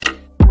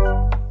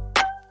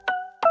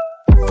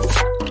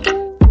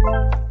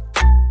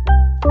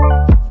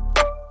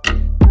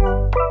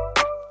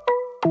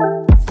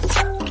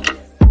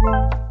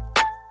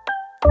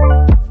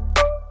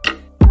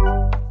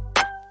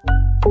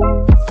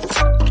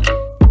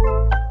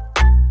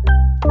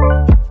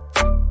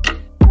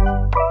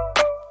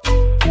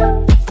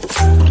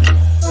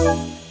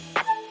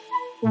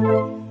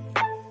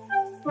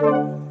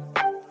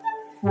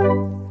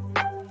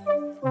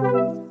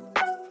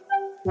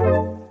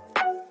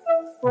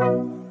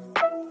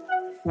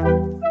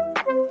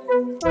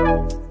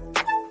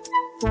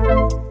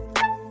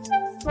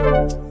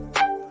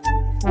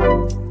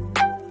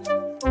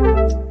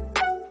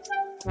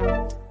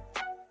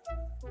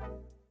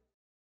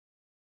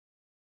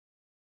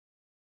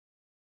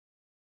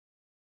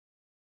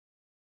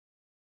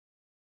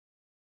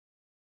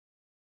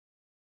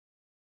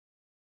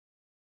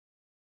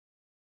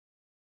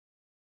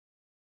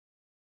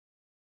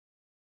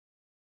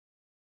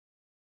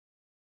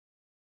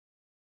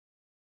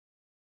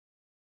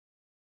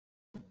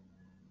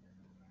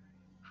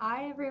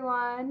Hi,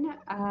 everyone.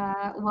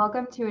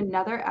 Welcome to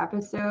another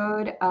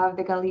episode of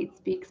the Galit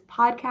Speaks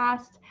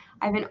podcast.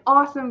 I have an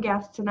awesome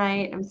guest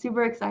tonight. I'm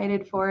super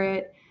excited for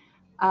it.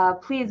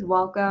 Please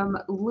welcome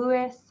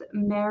Louis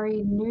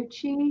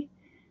Marinucci.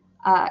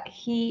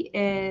 He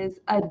is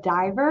a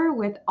diver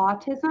with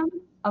autism,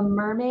 a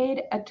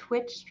mermaid, a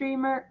Twitch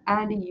streamer,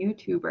 and a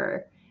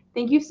YouTuber.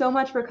 Thank you so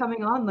much for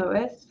coming on,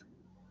 Louis.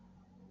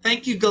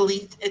 Thank you,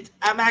 Galit.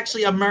 I'm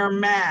actually a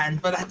merman,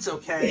 but that's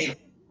okay.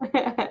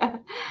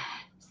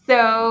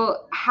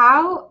 So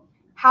how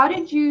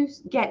did you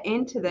get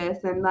into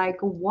this and like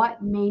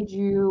what made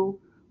you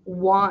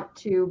want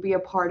to be a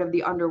part of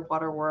the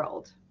underwater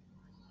world?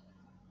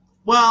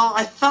 Well,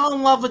 I fell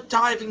in love with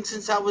diving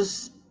since I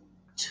was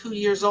 2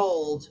 years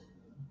old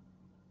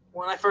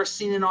when I first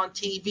seen it on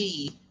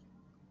TV,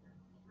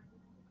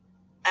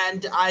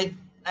 and I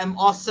am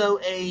also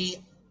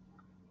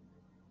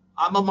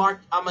I'm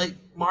a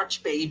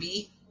March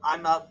baby.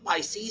 I'm a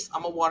Pisces.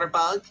 I'm a water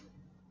bug.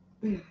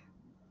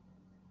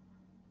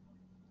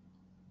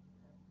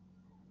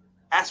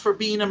 As for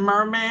being a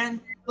merman,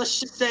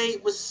 let's just say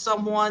it was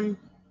someone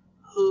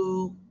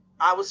who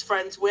I was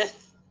friends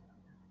with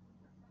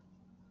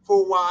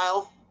for a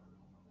while.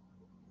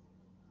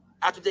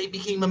 After they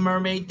became a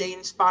mermaid, they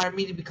inspired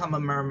me to become a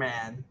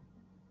merman.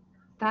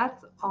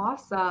 That's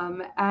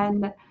awesome.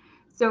 And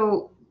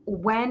so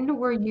when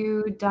were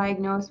you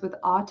diagnosed with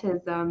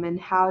autism and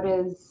how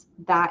does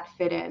that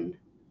fit in?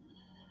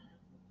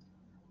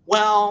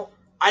 Well,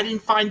 I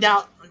didn't find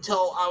out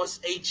until I was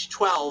age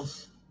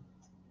 12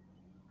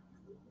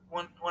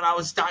 when I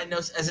was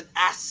diagnosed as an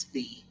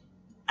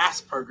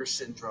Asperger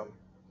syndrome,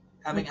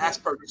 having Okay.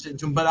 Asperger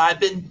syndrome. But I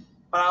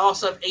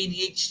also have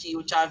ADHD,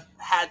 which I've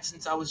had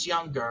since I was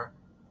younger.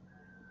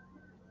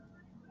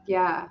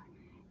 Yeah.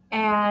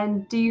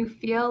 And do you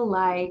feel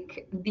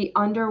like the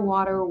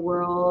underwater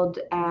world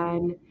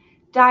and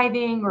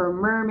diving or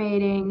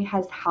mermaiding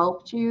has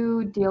helped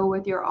you deal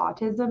with your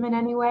autism in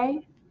any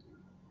way?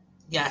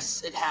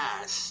 Yes, it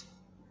has.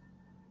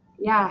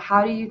 Yeah,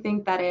 how do you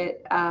think that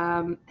it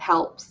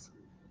helps?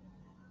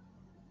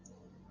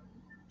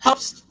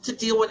 Helps to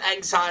deal with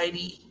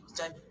anxiety, which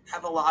I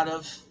have a lot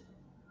of.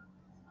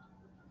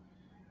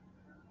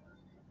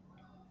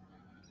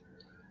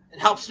 It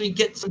helps me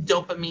get some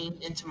dopamine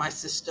into my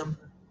system.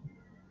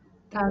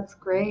 That's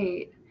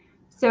great.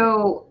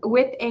 So,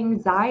 with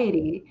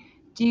anxiety,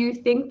 do you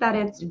think that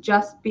it's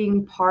just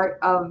being part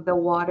of the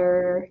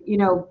water,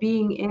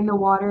 being in the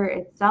water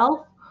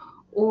itself?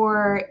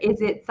 Or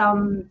is it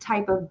some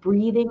type of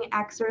breathing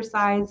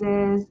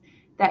exercises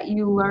that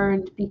you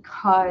learned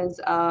because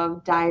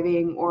of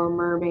diving or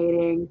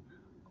mermaiding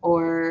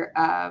or,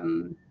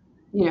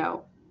 you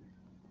know,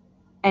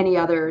 any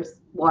other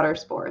water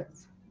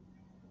sports?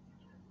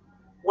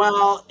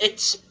 Well,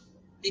 it's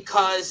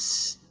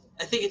because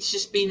I think it's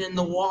just being in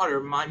the water.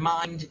 My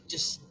mind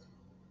just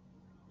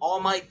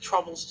all my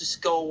troubles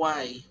just go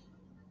away.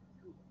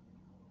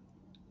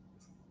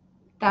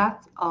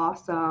 That's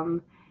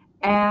awesome.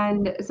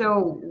 And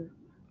so,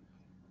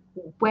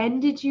 when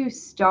did you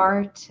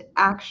start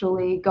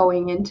actually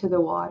going into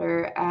the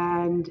water?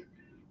 And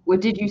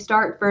did you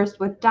start first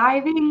with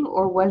diving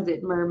or was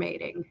it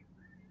mermaiding?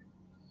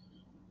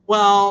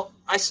 Well,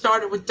 I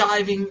started with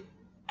diving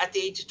at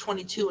the age of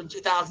 22 in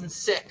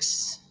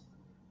 2006.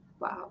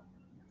 Wow.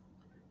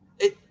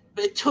 It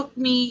it took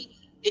me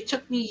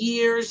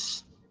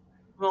years.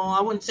 Well,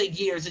 I wouldn't say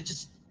years. It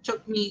just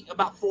took me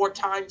about 4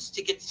 times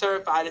to get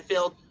certified. I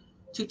failed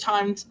 2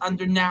 times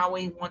under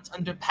Nowie, once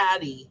under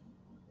Patty.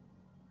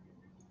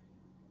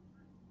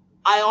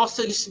 I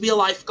also used to be a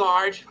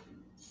lifeguard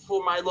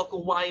for my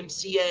local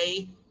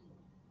YMCA,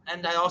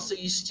 and I also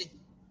used to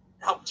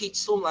help teach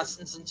swim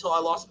lessons until I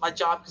lost my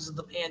job because of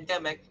the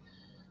pandemic.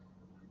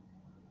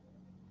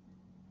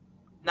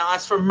 Now,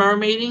 as for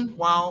mermaiding,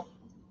 well,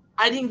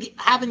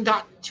 haven't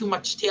got too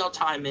much tail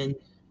time in.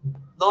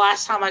 The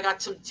last time I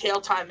got some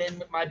tail time in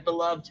with my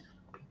beloved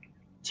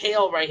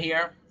tail right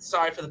here.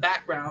 Sorry for the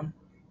background,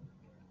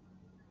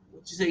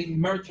 which is a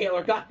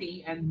Taylor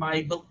guppy and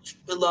my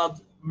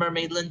beloved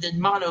mermaid Linden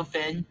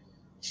monofin,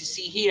 which you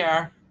see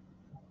here.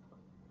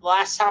 The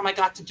last time I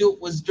got to do it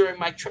was during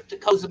my trip to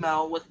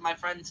Cozumel with my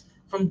friends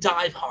from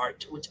Dive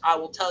Heart, which I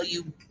will tell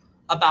you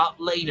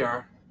about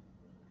later.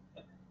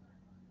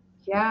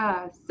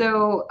 Yeah.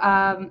 So,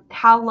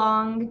 how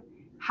long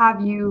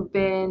have you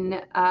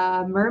been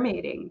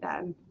mermaiding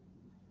then?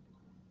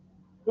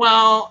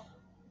 Well,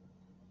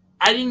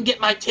 I didn't get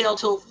my tail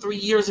till 3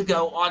 years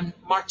ago on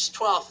March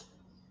 12th,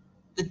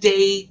 the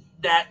day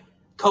that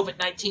COVID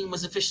 19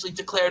 was officially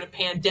declared a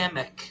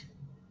pandemic.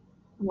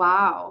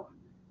 Wow.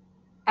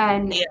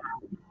 And Yeah,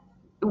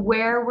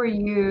 where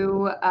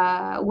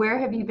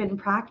have you been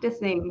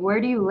practicing?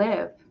 Where do you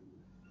live?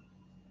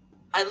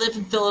 I live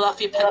in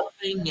Philadelphia,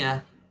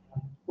 Pennsylvania.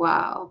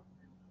 Wow.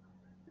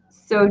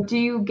 So, do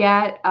you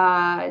get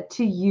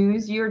to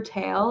use your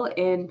tail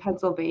in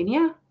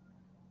Pennsylvania?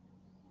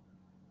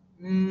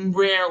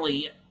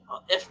 Rarely,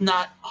 if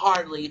not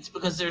hardly. It's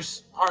because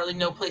there's hardly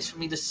no place for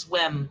me to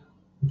swim.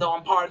 Though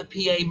I'm part of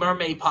the PA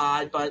Mermaid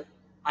Pod, but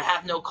I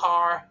have no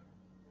car,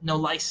 no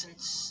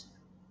license.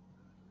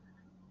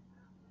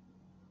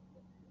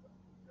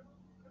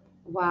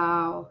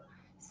 Wow.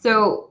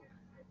 So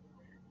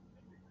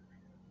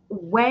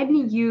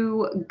when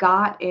you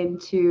got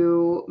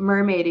into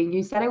mermaiding,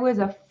 you said it was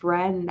a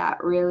friend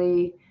that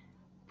really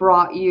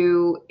brought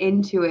you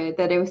into it,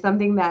 that it was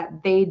something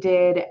that they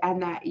did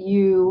and that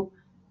you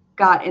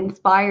got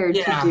inspired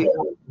to Yeah.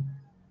 do.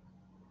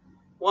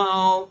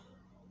 Well,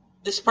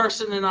 this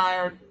person and I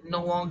are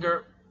no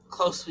longer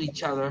close with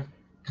each other.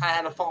 Kind of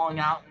had a falling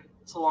out.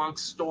 It's a long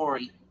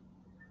story.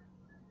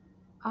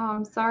 Oh,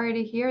 I'm sorry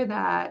to hear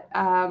that.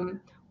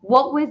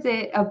 What was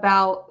it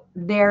about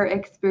their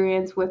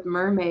experience with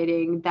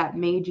mermaiding that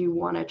made you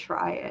want to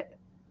try it?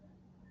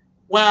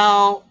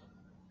 Well,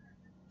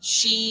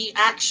 she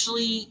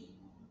actually,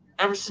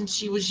 ever since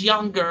she was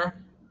younger,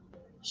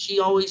 she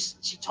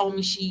told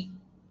me she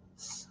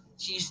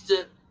used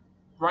to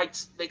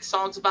write make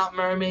songs about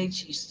mermaids.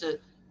 She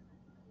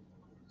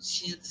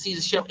see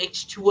the show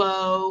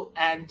H2O,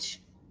 and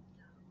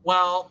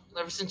well,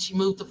 ever since she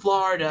moved to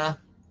Florida,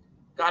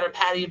 got her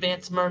Patty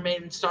Advanced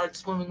Mermaid and started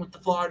swimming with the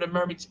Florida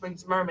Mermaid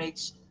Springs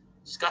Mermaids.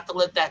 She's got to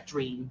live that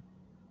dream.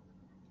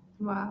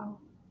 Wow.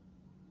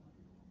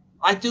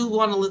 I do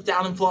want to live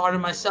down in Florida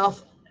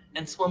myself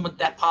and swim with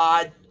that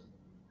pod,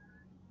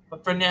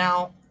 but for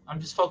now, I'm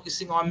just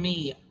focusing on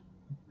me.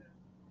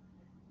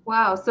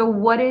 Wow. So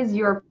what do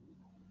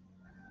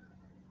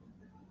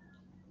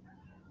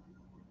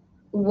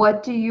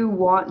you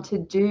want to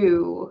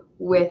do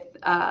with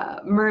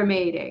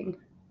mermaiding?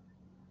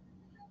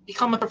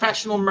 Become a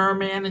professional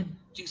merman and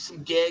do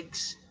some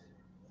gigs,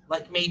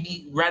 like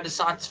maybe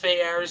Renaissance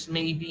fairs.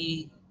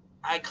 Maybe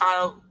I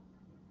kind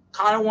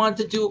of wanted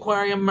to do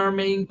aquarium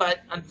mermaiding, but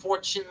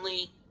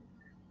unfortunately,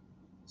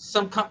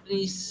 some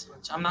companies,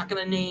 which I'm not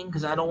going to name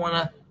because I don't want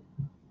to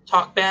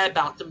talk bad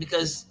about them,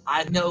 because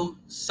I know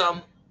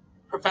some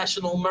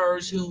professional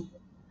MERS who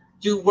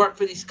do work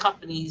for these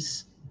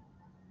companies.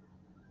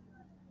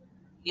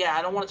 Yeah,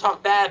 I don't want to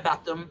talk bad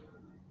about them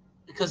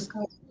because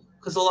Okay.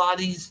 a lot of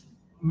these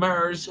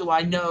MERS who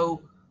I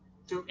know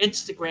through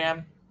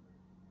Instagram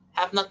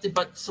have nothing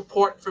but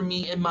support for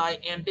me in my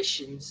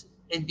ambitions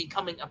in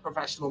becoming a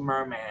professional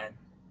merman.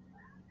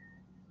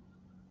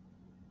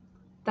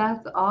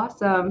 That's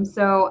awesome.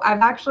 So I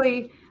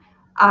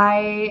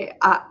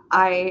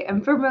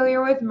am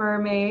familiar with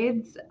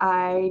mermaids.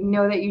 I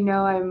know that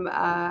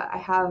I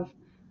have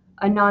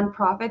a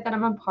nonprofit that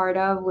I'm a part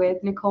of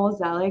with Nicole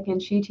Zellick,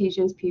 and she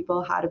teaches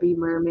people how to be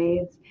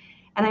mermaids.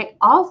 And I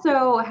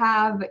also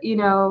have,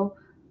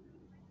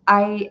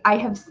 I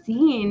have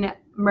seen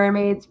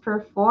mermaids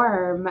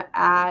perform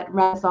at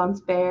Renaissance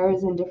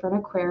fairs and different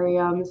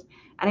aquariums,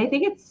 and I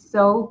think it's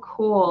so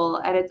cool.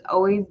 And it's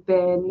always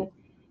been,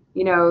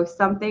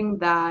 something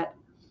that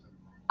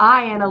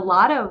I and a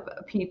lot of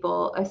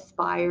people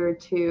aspire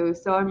to.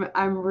 So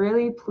I'm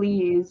really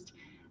pleased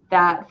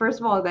that first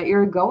of all that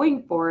you're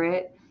going for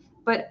it,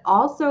 but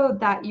also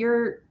that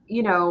you're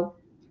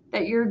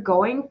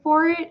going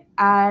for it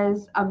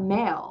as a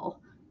male,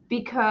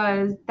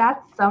 because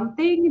that's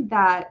something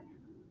that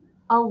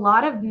a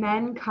lot of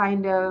men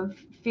kind of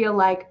feel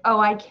like, "Oh,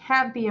 I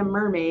can't be a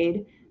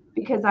mermaid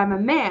because I'm a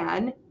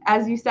man."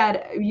 As you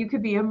said, you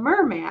could be a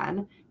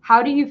merman.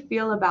 How do you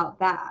feel about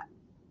that?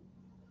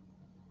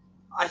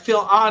 I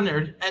feel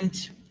honored,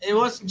 and it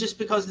wasn't just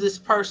because of this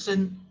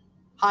person.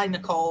 Hi,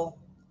 Nicole.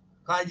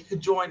 Glad you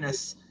could join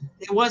us.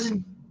 It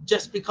wasn't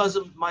just because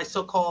of my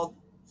so-called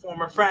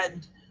former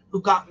friend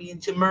who got me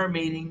into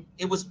mermaiding.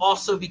 It was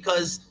also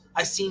because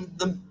I seen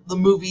the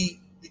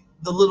movie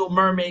The Little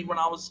Mermaid when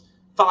I was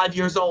 5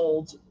 years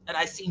old, and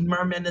I seen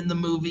mermen in the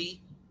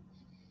movie,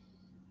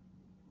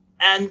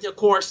 and of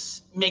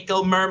course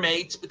Mako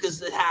Mermaids because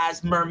it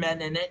has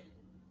mermen in it.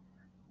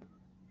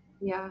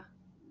 Yeah.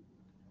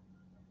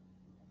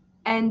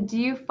 And do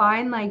you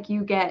find like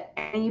you get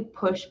any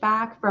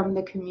pushback from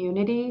the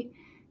community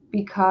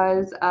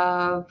because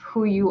of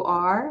who you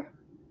are?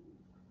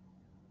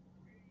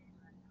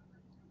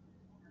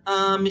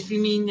 If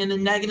you mean in a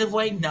negative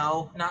way,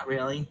 no, not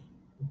really.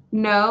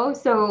 No?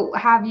 So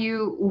how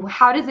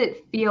does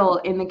it feel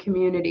in the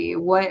community?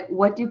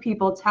 What do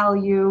people tell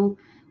you?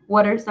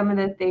 What are some of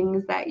the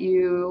things that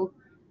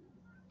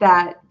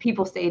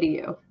people say to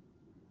you?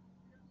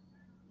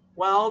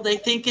 Well, they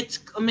think it's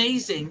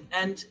amazing,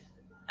 and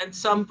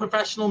some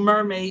professional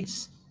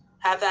mermaids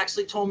have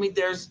actually told me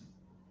there's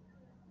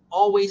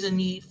always a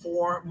need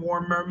for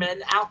more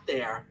mermen out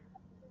there.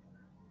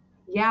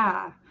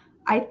 Yeah.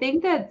 I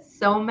think that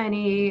so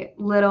many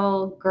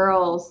little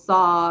girls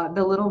saw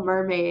The Little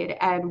Mermaid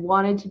and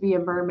wanted to be a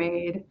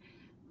mermaid,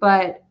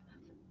 but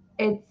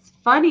it's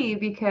funny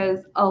because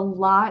a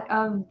lot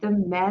of the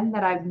men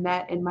that I've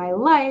met in my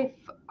life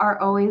are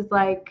always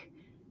like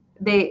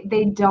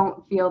they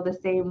don't feel the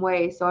same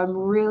way. So I'm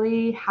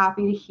really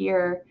happy to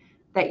hear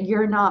that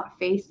you're not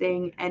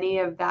facing any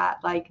of that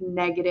like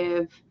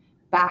negative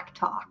back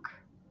talk.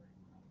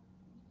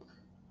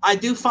 I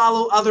do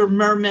follow other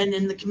mermen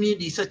in the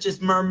community, such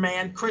as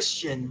Merman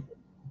Christian.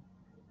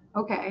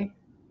 Okay.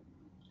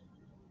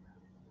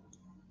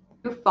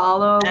 You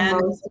follow And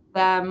most of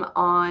them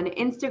on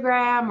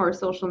Instagram or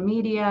social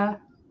media?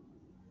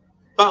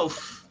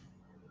 both.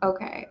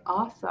 Okay,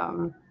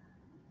 awesome.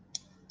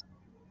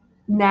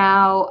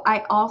 Now,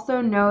 I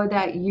also know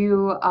that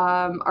you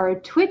are a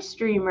Twitch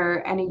streamer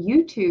and a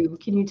YouTube.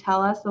 Can you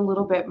tell us a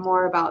little bit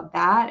more about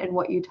that and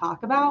what you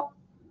talk about?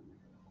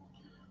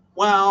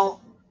 Well,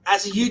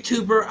 as a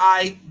YouTuber,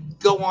 I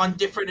go on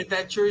different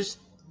adventures.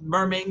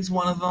 Mermaid's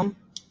one of them.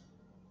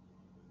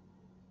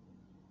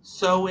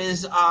 So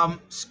is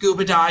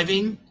scuba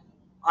diving.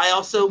 I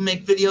also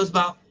make videos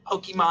about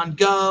Pokemon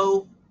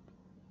Go.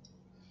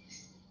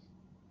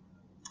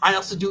 I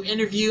also do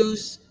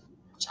interviews.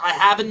 I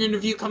have an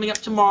interview coming up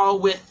tomorrow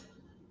with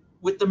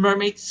the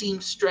mermaid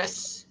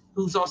seamstress,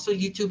 who's also a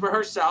YouTuber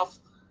herself.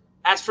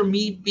 As for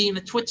me being a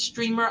Twitch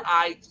streamer,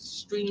 I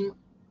stream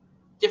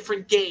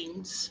different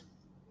games.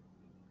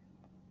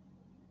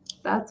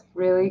 That's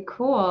really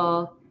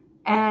cool.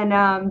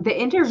 And the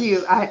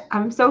interview,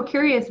 I'm so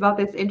curious about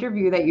this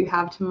interview that you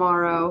have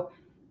tomorrow.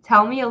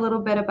 Tell me a little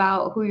bit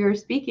about who you're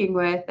speaking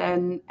with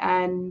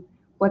and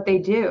what they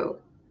do.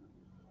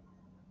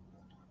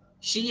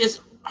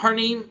 Her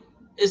name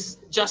is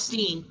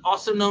Justine,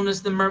 also known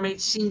as the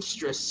Mermaid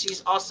Seamstress.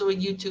 She's also a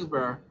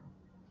YouTuber.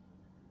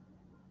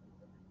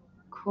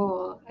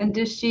 Cool. And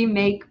does she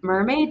make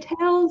mermaid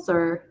tails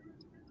or?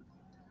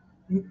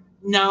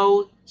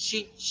 No,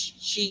 she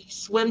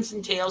swims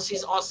in tails.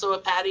 She's also a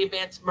Patty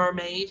Advanced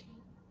Mermaid.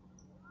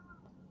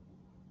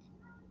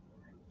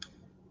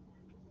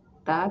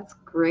 That's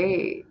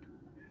great.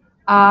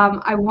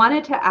 I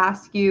wanted to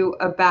ask you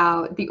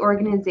about the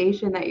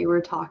organization that you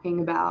were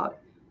talking about,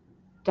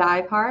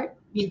 Dive Heart.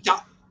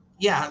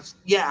 Yeah,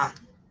 yeah.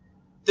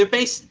 They're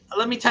based.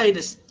 Let me tell you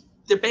this.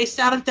 They're based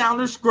out of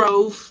Downers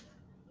Grove,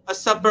 a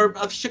suburb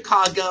of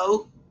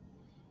Chicago.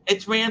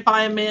 It's ran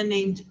by a man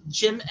named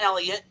Jim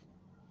Elliott.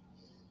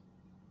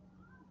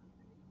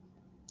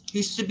 He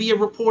used to be a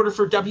reporter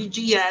for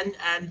WGN,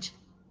 and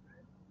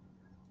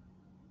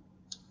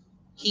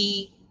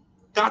he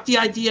got the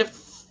idea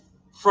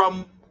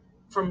from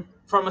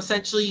from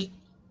essentially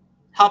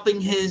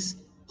helping his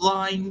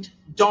blind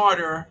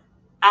daughter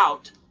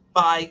out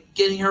by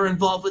getting her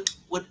involved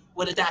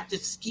with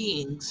adaptive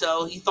skiing.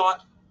 So he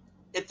thought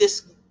if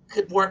this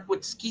could work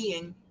with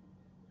skiing,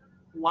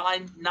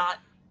 why not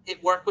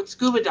it work with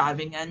scuba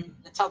diving? And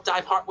that's how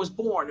Dive Heart was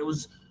born. It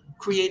was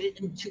created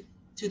in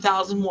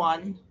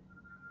 2001.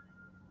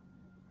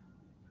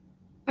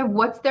 And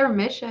what's their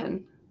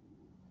mission?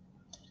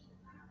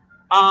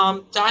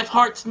 Dive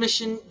Heart's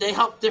mission, they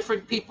help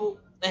different people.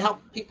 They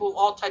help people with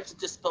all types of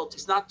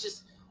disabilities, not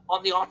just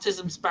on the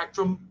autism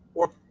spectrum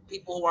or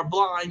people who are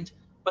blind,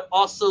 but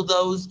also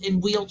those in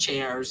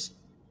wheelchairs.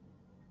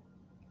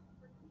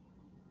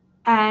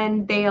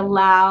 And they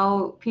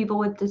allow people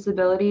with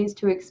disabilities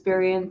to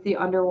experience the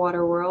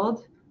underwater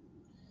world,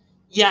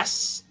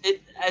 Yes,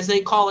 as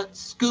they call it,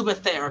 scuba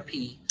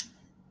therapy.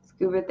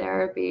 scuba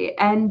therapy.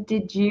 And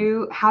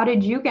how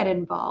did you get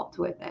involved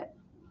with it?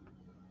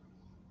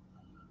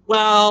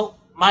 Well,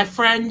 my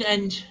friend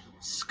and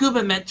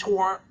scuba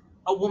mentor,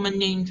 a woman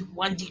named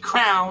Wendy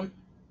Crown,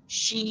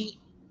 she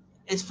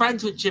is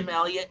friends with Jim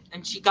Elliott,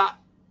 and she got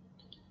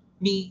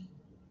me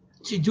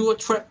to do a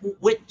trip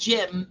with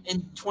Jim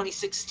in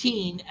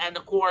 2016. And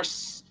of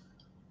course,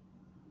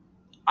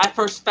 I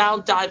first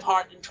found Dive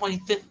Heart in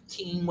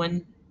 2015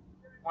 when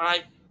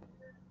I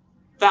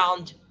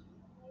found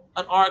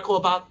an article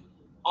about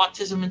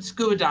autism and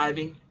scuba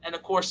diving. And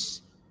of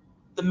course,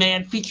 the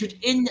man featured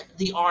in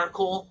the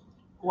article,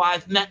 who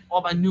I've met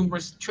on my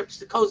numerous trips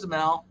to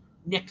Cozumel,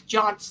 Nick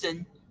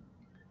Johnson,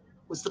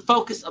 was the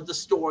focus of the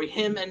story.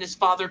 Him and his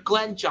father,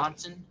 Glenn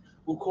Johnson,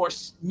 who, of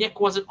course, Nick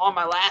wasn't on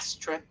my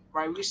last trip,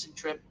 my recent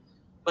trip,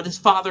 but his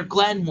father,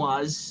 Glenn,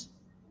 was.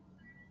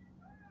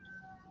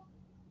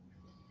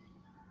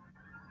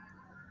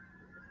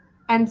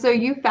 And so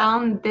you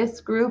found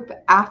this group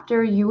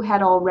after you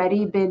had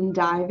already been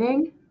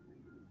diving?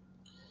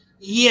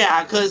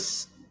 Yeah,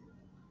 because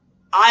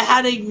I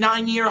had a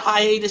 9-year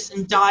hiatus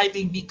in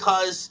diving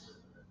because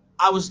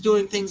I was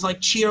doing things like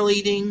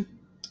cheerleading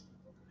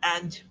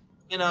and,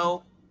 you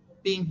know,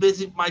 being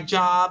busy with my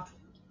job.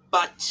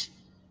 But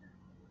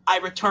I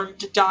returned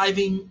to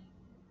diving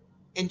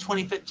in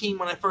 2015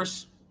 when I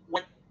first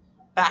went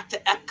back to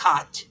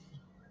Epcot,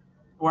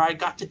 where I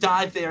got to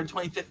dive there in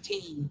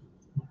 2015.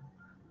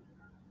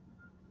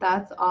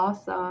 That's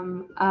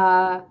awesome.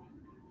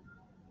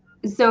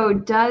 So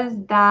does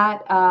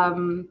that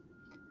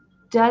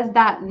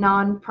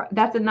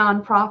that's a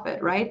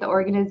nonprofit, right? The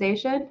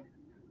organization?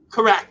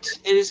 Correct.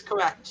 It is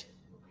correct.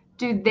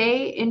 Do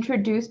they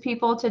introduce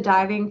people to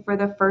diving for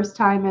the first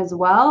time as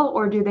well,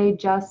 or do they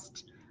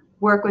just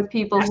work with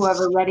people who have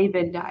Yes. already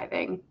been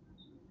diving?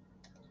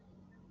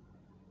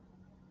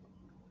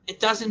 It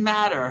doesn't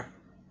matter.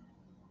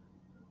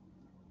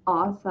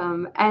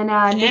 Awesome. And To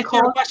answer your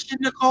Nicole, question,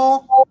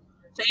 Nicole,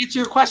 to answer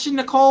your question,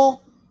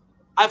 Nicole,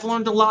 I've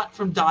learned a lot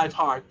from Dive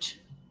Heart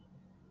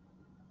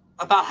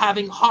about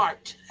having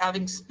heart,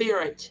 having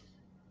spirit.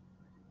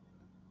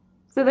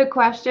 So the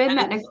question And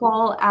that it's,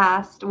 Nicole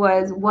asked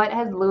was, what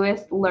has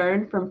Lewis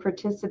learned from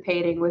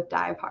participating with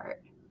Dive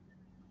Heart?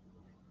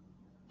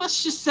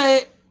 let's just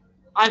say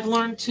I've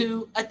learned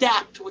to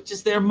adapt, which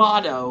is their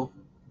motto.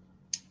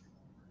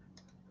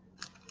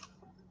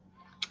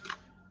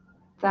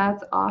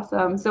 That's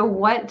awesome. So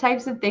what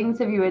types of things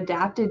have you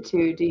adapted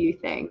to, do you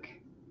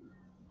think?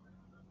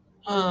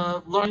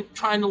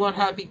 Trying to learn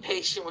how to be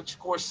patient, which of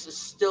course is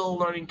still a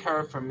learning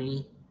curve for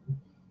me.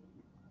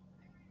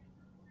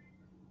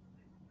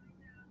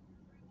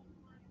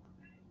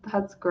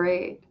 That's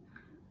great.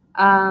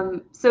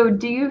 So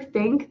do you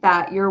think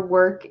that your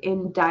work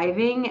in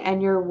diving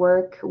and your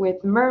work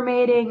with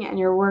mermaiding and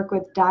your work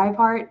with Dive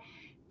Heart,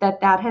 that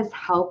that has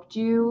helped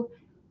you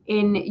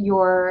in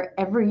your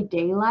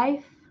everyday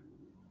life?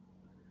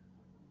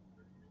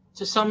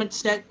 To some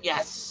extent,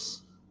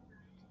 yes.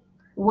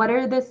 What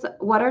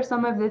are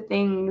some of the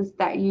things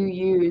that you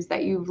use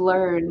that you've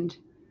learned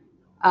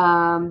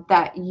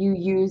that you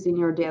use in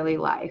your daily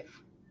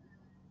life?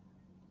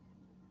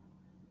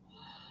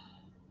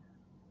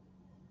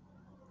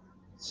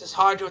 It's just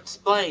hard to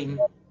explain.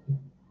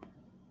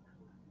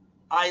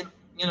 I,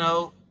 you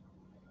know,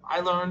 I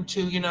learned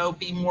to,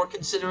 be more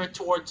considerate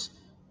towards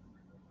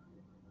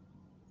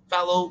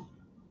fellow,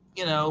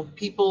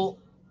 people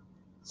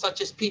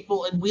such as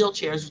people in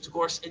wheelchairs, which of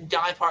course in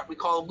dive heart we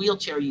call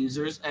wheelchair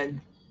users,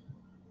 and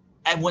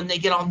when they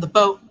get on the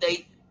boat,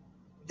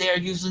 they're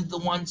usually the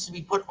ones to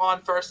be put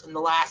on first and the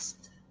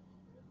last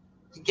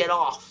to get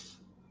off.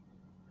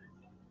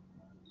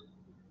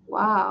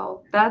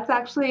 Wow, that's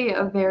actually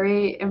a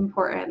very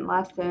important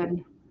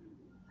lesson.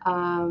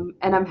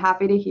 And I'm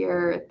happy to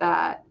hear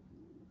that,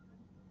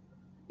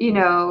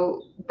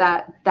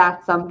 that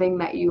that's something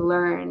that you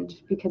learned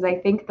because I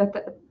think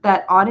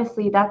that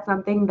honestly, that's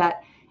something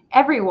that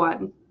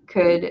everyone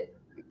could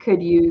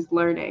use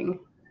learning.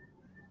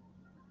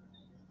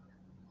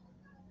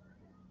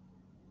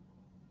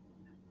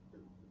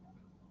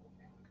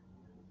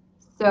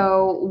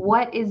 So,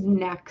 what is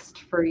next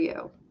for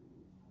you?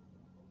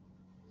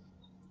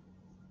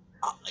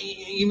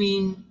 You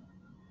mean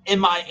in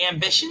my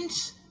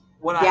ambitions?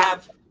 What I Yeah.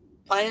 have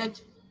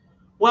planned?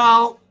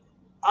 Well,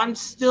 I'm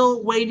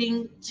still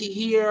waiting to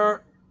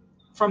hear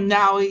from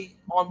Naui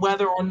on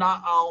whether or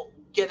not I'll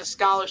get a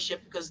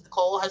scholarship because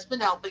Nicole has been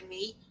helping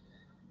me,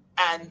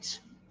 and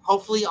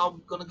hopefully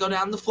I'm going to go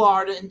down to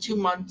Florida in 2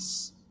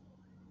 months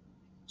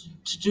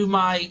to do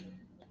my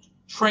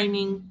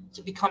training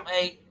to become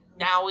a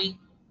Naui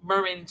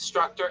mermaid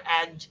instructor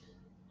and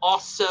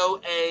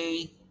also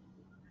a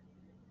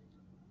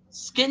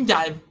skin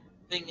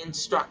diving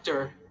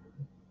instructor.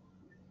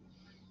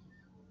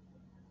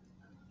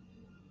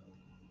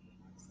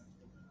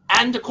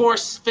 And of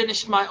course,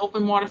 finish my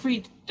open water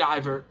free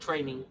diver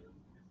training.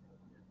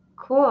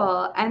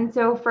 Cool. And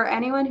so, for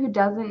anyone who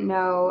doesn't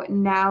know,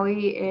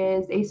 NAUI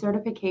is a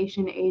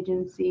certification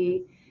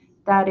agency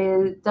that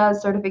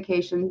does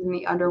certifications in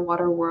the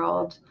underwater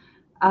world.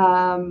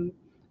 Um,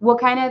 what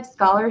kind of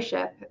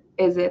scholarship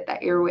is it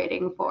that you're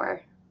waiting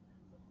for?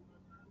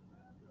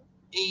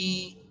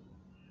 The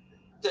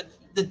the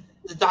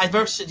the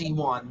diversity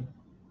one.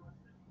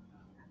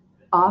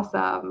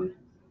 Awesome.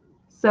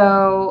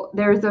 So,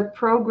 there's a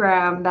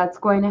program that's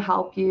going to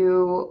help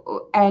you.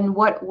 And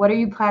what are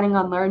you planning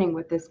on learning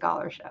with this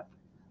scholarship?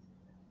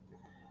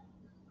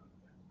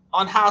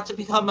 On how to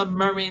become a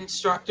mermaid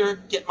instructor,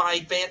 get my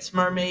advanced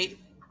mermaid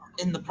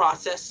in the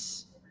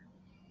process.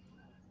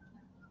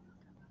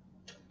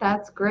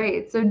 That's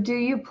great. So, do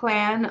you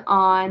plan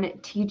on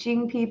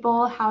teaching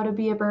people how to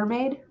be a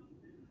mermaid?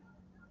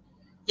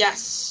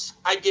 Yes,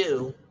 I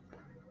do.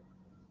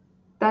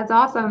 That's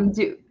awesome.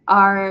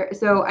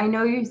 So I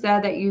know you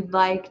said that you'd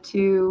like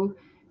to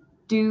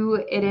do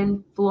it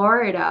in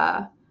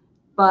Florida,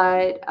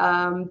 but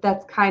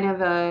that's kind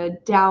of a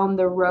down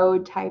the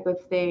road type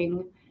of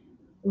thing.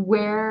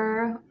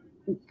 Where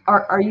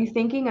are you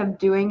thinking of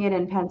doing it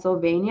in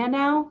Pennsylvania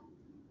now?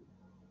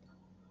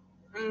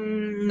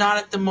 Not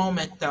at the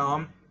moment,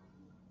 though.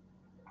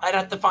 I'd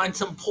have to find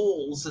some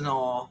pools and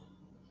all.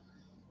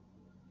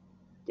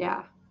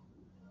 Yeah.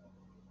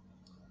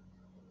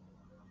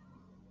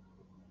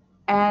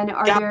 And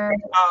are Yeah, there,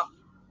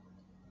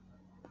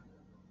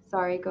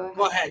 sorry, go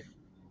go ahead. ahead.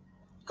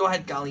 Go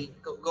ahead, Galit.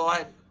 Go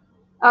ahead.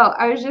 Oh,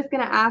 I was just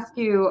going to ask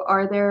you,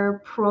 are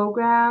there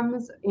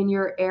programs in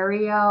your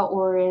area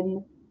or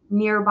in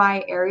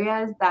nearby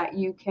areas that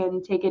you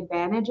can take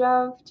advantage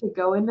of to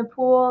go in the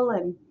pool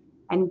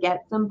and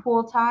get some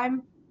pool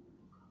time?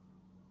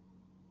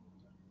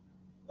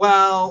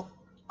 Well,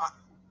 uh,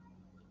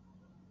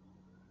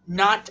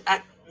 not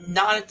at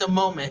not at the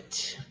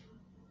moment.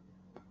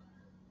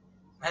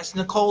 As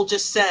Nicole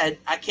just said,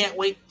 I can't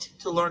wait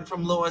to learn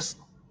from Lewis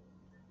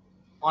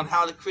on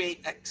how to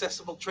create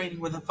accessible training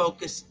with a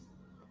focus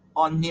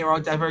on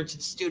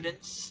neurodivergent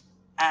students.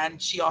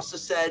 And she also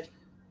said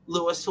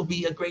Lewis will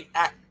be a great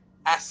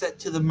asset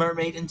to the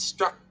mermaid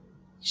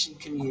instruction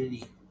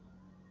community.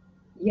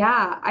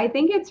 Yeah, I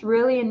think it's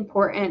really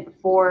important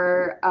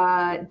for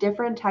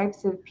different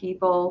types of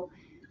people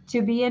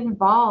to be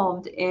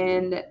involved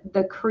in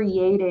the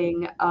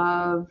creating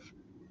of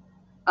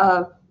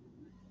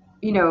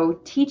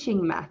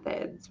teaching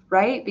methods,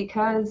 right?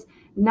 Because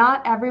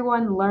not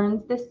everyone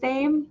learns the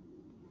same,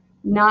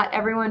 not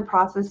everyone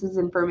processes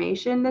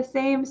information the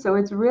same. So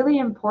it's really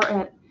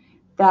important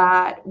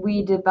that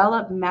we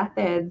develop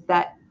methods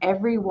that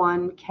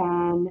everyone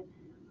can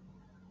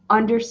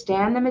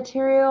understand the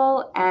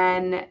material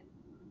and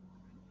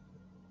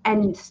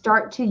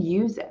start to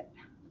use it.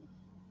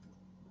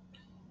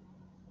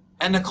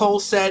 And Nicole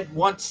said,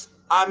 once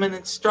I'm an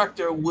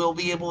instructor, we'll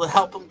be able to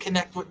help him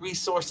connect with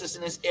resources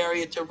in his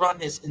area to run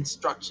his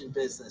instruction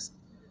business.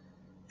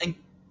 And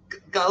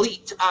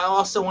Galit, I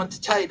also want to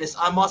tell you this.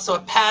 I'm also a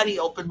PADI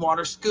open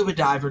water scuba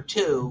diver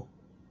too.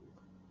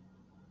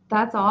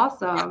 That's I can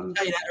awesome.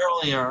 tell you that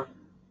earlier.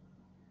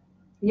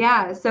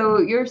 Yeah. So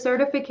your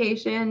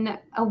certification,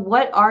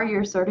 what are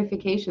your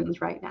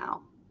certifications right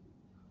now?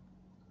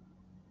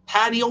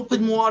 PADI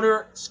open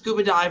water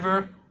scuba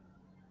diver,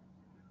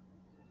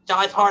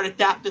 dive hard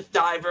adaptive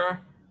diver,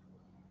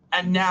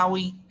 and now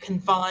we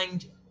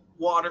confined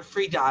water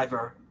free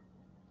diver.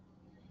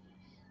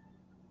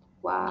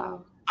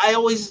 Wow. I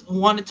always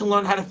wanted to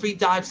learn how to free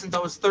dive since I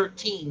was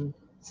 13.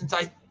 Since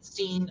I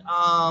seen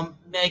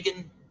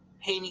Megan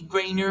Haney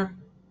Grainer,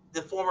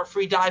 the former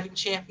free diving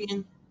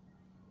champion.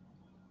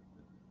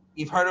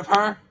 You've heard of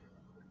her?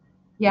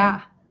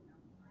 Yeah.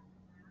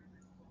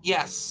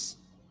 Yes.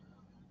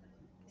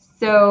 And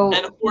So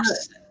of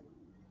course,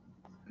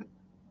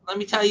 let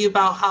me tell you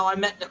about how I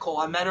met Nicole.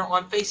 I met her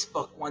on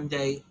Facebook one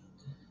day.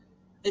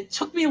 It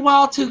took me a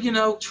while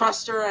to,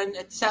 trust her and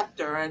accept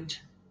her. And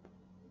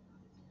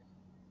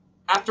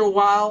after a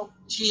while,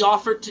 she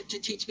offered to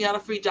teach me how to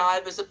free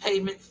dive as a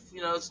payment,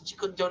 since she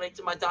couldn't donate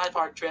to my dive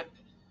hard trip.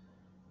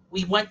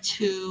 We went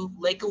to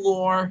Lake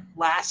Allure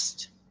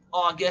last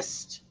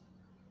August.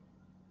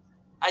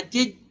 I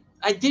did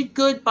I did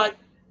good, but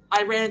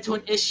I ran into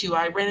an issue.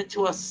 I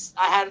was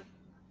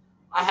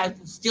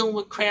dealing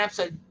with cramps.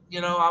 I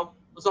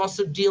was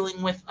also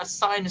dealing with a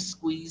sinus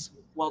squeeze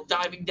while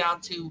trying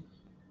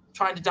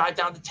to dive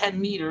down to 10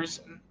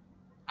 meters.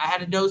 I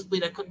had a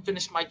nosebleed. I couldn't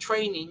finish my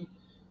training.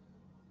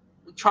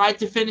 We tried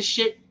to finish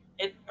it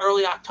in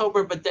early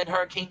October, but then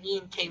Hurricane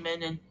Ian came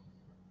in and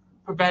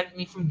prevented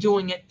me from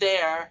doing it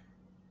there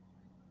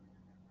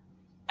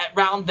at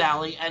Round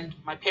Valley. And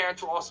my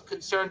parents were also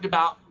concerned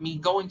about me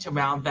going to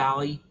Round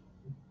Valley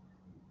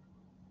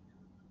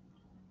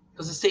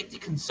because of safety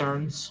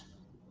concerns.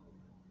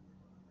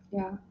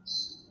 yeah.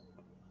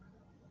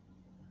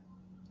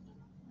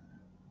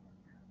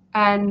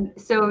 And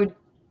so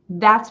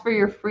that's for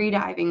your free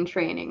diving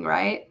training,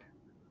 right?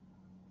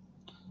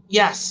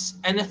 Yes,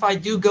 and if I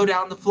do go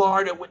down to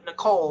Florida with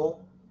Nicole,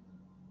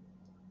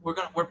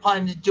 we're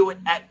planning to do it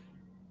at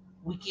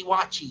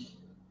Wikiwachi.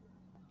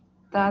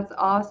 That's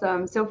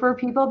awesome. So for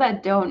people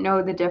that don't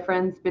know the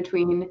difference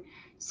between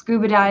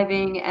scuba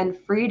diving and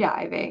free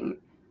diving,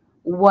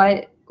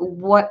 what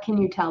can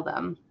you tell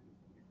them?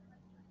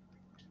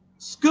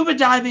 Scuba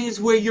diving is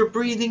where you're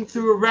breathing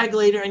through a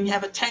regulator and you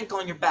have a tank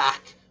on your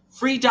back.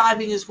 Free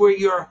diving is where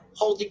you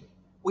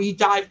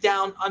dive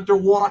down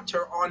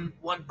underwater on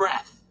one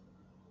breath.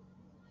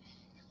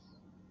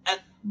 And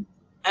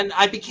and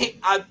I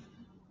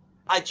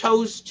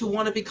chose to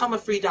want to become a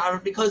free diver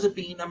because of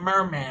being a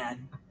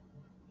merman.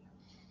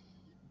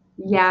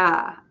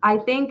 Yeah, I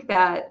think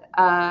that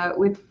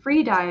with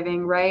free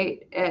diving,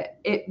 right,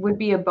 it would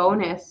be a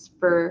bonus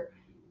for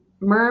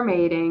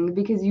mermaiding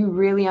because you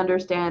really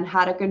understand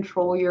how to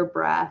control your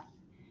breath.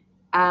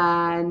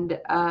 And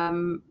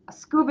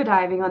scuba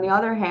diving, on the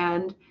other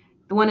hand,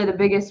 one of the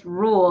biggest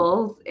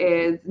rules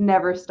is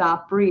never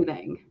stop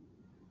breathing,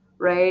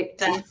 right?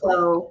 And Exactly.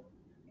 so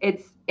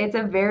it's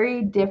a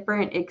very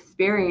different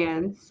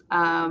experience,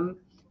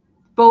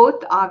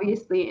 both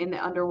obviously in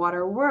the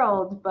underwater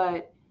world,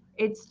 but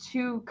it's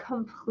two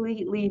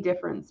completely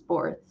different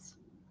sports.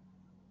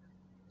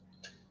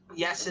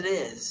 Yes, it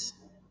is.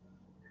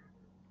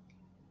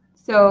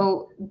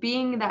 So,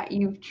 being that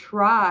you've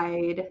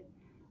tried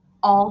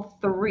all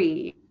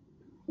three,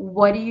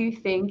 what do you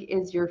think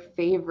is your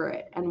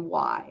favorite and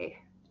why?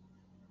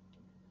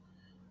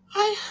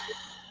 I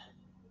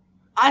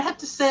I have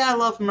to say I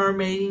love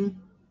mermaiding,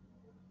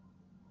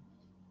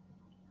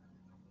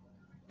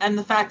 and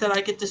the fact that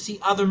I get to see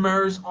other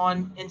mers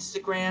on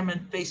Instagram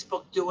and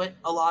Facebook do it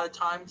a lot of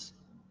times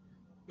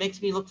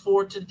makes me look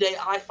forward to the day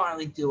I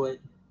finally do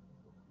it.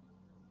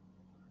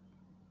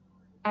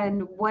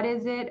 And what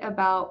is it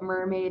about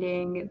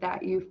mermaiding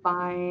that you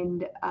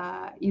find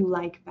you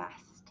like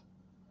best?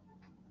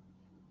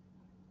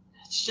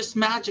 It's just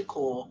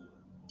magical.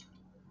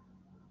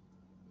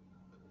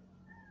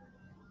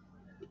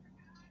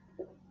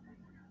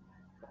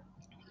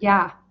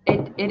 Yeah,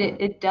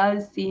 it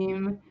does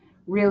seem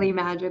really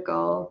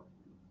magical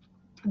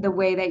the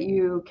way that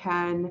you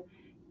can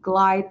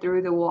glide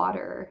through the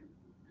water.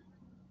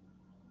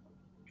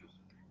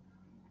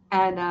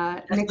 And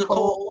As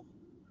Nicole,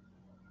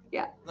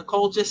 yeah,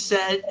 Nicole just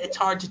said, it's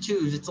hard to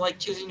choose. It's like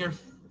choosing your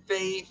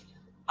fave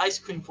ice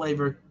cream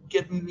flavor.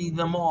 giving me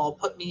them all,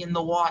 put me in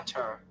the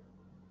water.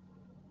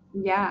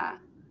 Yeah.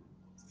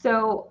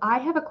 So I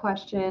have a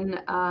question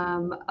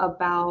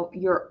about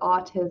your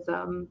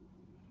autism.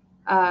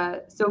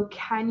 So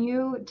can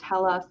you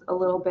tell us a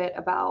little bit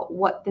about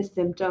what the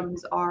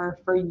symptoms are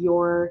for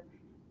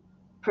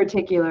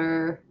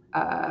particular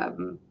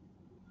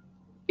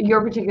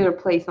your particular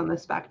place on the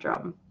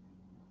spectrum?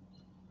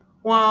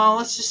 Well,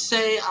 let's just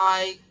say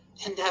I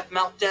tend to have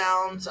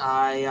meltdowns.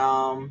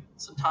 I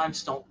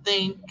sometimes don't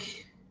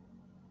think,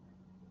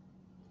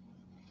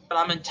 but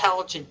I'm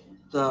intelligent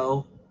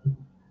though.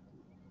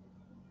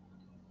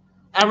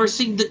 Ever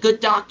seen The Good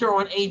Doctor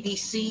on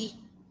ABC?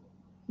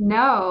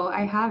 No,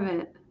 I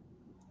haven't.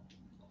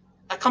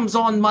 That comes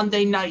on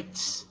Monday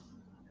nights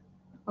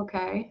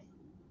Okay.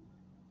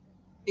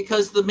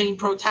 because the main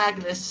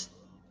protagonist,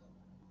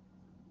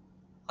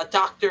 a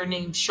doctor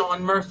named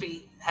Sean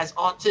Murphy, has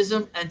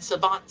autism and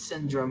savant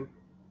syndrome,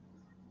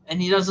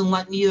 and he doesn't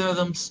let neither of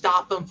them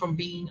stop him from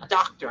being a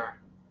doctor,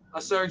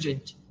 a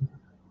surgeon.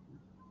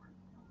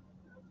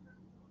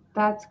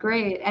 That's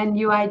great. And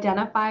you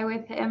identify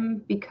with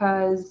him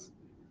because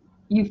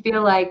you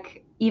feel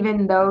like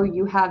even though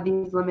you have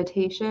these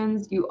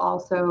limitations, you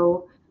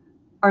also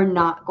are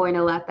not going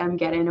to let them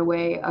get in the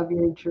way of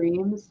your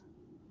dreams.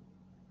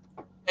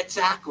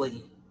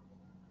 Exactly.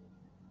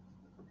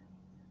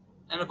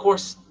 And of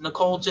course,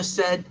 Nicole just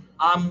said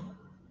I'm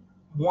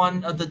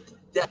one of the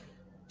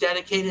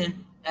dedicated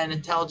and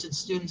intelligent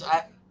students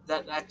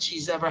that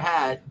she's ever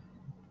had,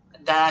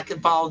 that I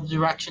can follow the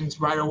directions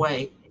right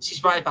away.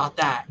 She's right about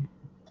that.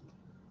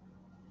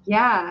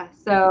 Yeah.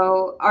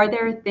 So, are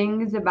there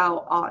things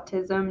about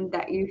autism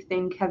that you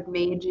think have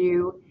made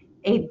you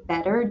a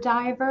better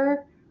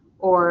diver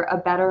or a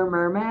better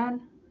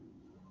merman?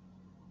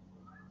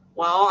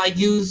 Well, I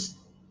use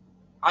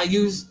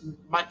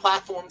my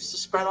platforms to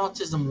spread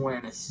autism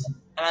awareness,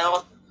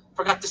 and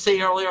forgot to say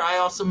earlier, I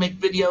also make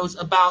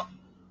videos about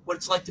what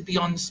it's like to be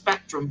on the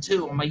spectrum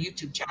too on my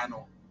YouTube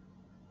channel.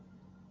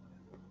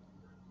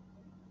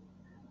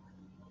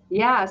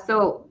 Yeah.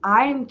 So,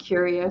 I'm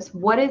curious,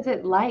 what is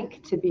it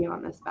like to be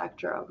on the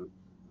spectrum?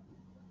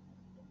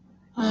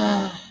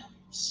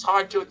 It's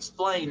hard to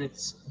explain.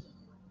 It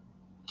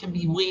can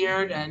be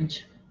weird and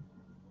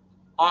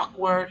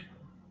awkward,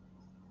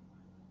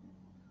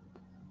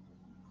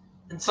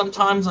 and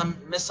sometimes I'm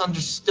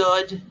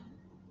misunderstood.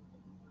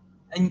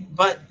 And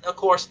but of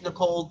course,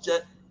 Nicole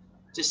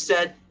just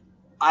said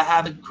I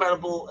have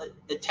incredible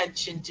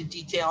attention to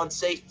detail and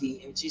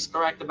safety, and she's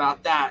correct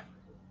about that.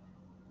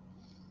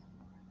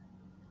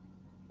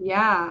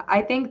 Yeah,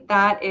 I think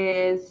that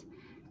is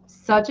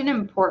such an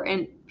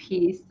important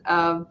piece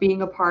of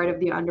being a part of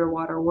the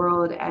underwater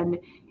world. And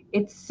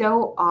it's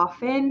so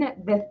often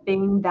the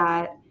thing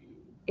that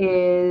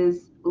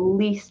is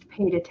least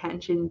paid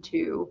attention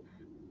to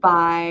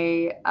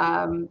by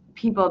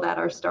people that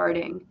are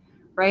starting,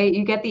 right?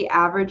 You get the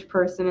average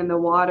person in the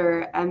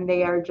water and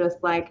they are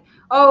just like,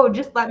 oh,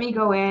 just let me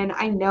go in.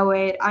 I know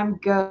it. I'm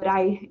good.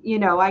 I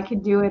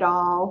could do it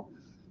all.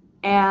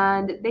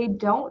 And they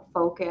don't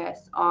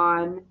focus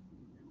on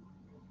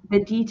the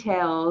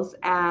details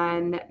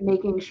and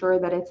making sure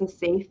that it's a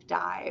safe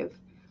dive.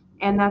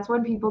 And that's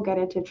when people get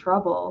into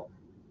trouble.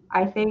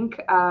 I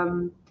think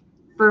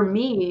for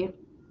me,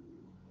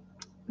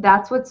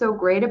 that's what's so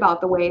great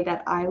about the way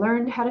that I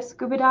learned how to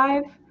scuba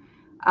dive.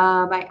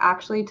 I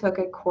actually took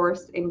a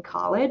course in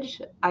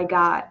college. I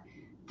got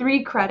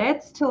 3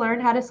 credits to learn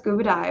how to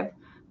scuba dive.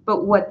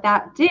 But what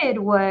that did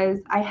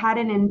was I had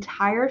an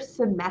entire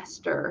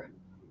semester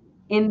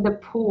in the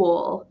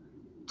pool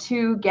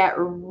to get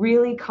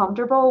really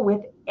comfortable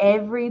with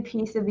every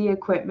piece of the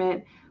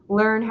equipment,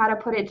 learn how to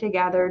put it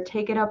together,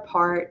 take it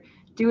apart,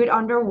 do it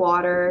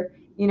underwater,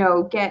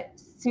 get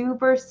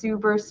super,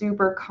 super,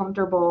 super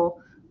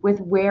comfortable with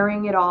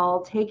wearing it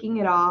all, taking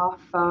it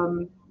off,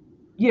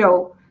 you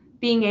know,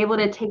 being able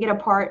to take it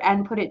apart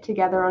and put it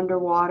together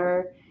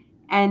underwater.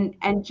 And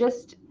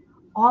just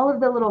all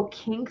of the little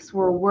kinks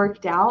were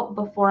worked out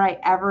before I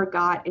ever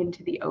got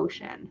into the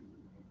ocean.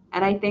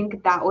 And I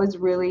think that was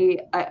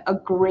really a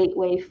great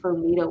way for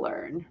me to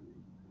learn.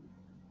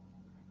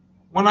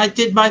 When I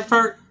did my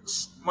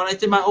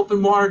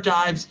open water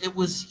dives, it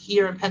was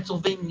here in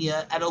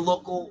Pennsylvania at a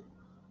local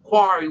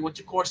quarry, which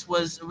of course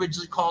was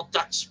originally called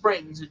Dutch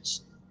Springs, which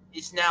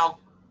is now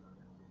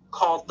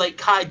called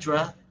Lake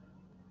Hydra.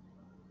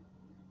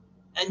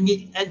 And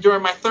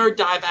during my third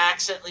dive, I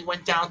accidentally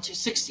went down to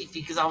 60 feet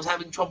because I was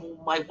having trouble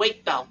with my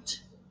weight belt.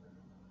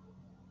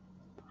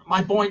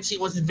 My buoyancy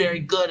wasn't very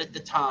good at the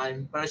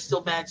time, but I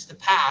still managed to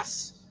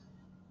pass.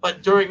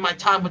 But during my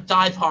time with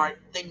Dive Heart,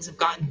 things have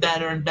gotten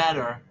better and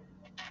better.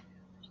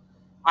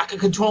 I can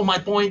control my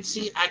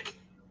buoyancy.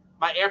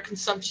 My air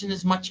consumption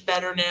is much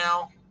better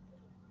now.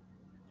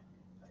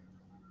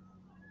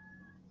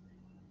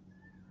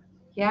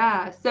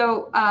 Yeah.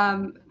 So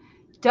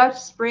Dutch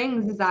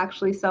Springs is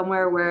actually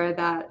somewhere where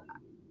that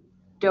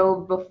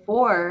dove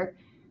before.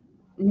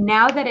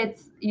 Now that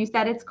you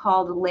said it's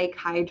called Lake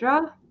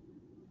Hydra,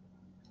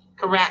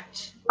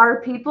 Correct. are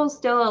people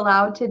still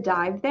allowed to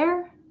dive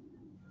there?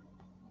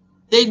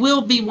 They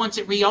will be once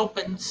it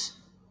reopens.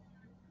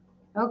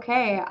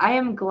 Okay, I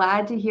am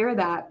glad to hear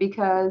that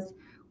because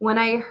when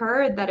I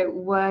heard that it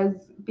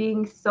was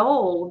being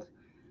sold,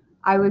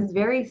 I was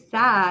very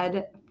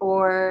sad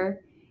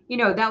for,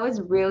 that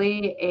was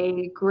really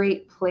a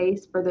great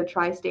place for the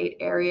tri state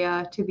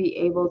area to be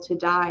able to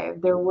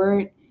dive. There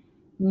weren't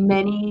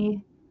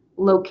many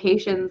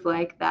locations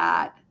like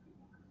that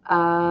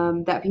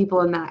that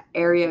people in that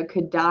area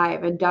could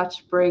dive. And Dutch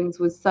Springs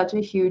was such a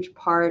huge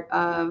part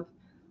of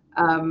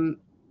um,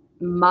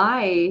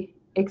 my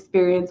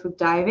experience with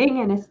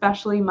diving and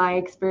especially my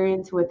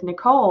experience with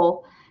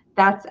Nicole.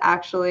 That's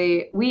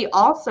actually, we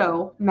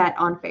also met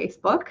on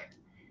Facebook.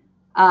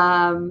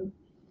 Um,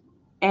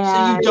 So you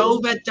and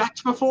dove at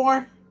Dutch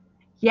before?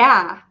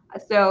 yeah,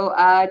 so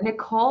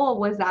Nicole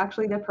was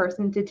actually the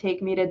person to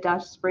take me to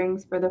Dutch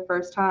Springs for the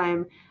first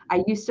time.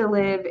 I used to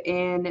live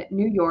in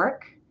New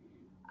York.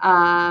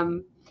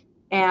 Um,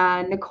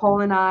 and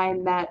Nicole and I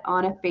met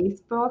on a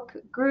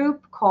Facebook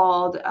group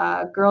called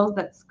Girls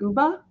That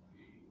Scuba.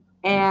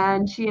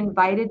 And she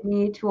invited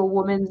me to a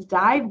woman's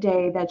dive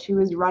day that she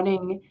was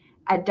running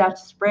at Dutch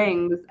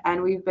Springs.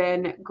 And we've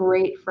been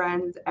great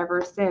friends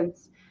ever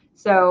since.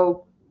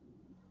 So,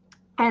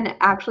 and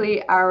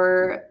actually,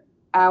 our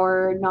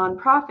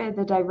nonprofit,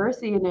 the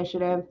Diversity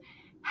Initiative,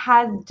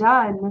 has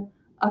done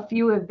a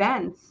few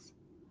events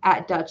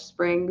at Dutch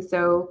Springs.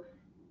 So,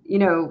 you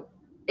know,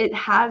 it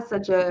has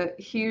such a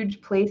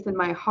huge place in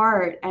my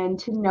heart, and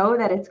to know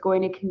that it's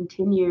going to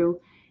continue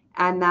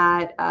and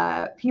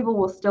that people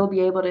will still be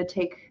able to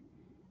take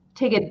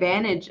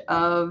advantage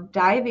of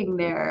diving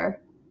there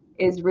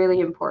is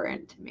really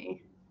important to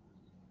me.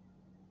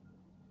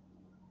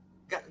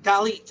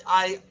 Galit,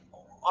 I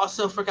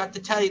also forgot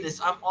to tell you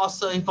this. I'm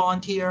also a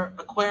volunteer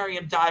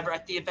aquarium diver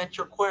at the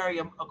Adventure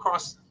Aquarium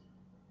across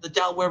the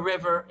Delaware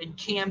River in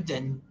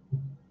Camden.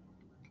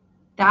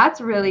 That's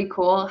really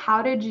cool.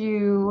 How did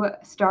you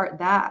start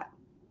that?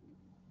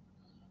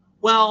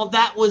 Well,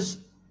 that was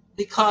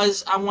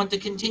because I wanted to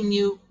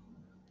continue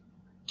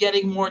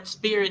getting more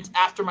experience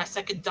after my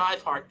second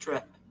dive heart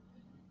trip.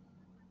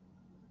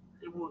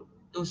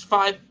 It was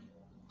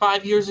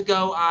five years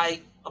ago.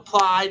 I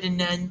applied and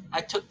then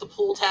I took the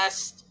pool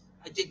test.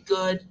 I did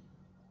good,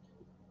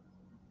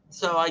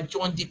 so I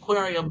joined the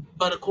aquarium.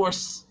 But of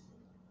course,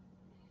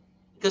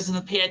 because of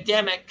the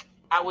pandemic,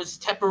 I was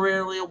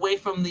temporarily away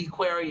from the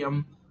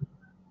aquarium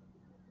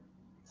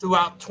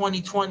throughout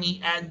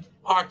 2020 and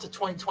parts of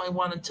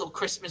 2021 until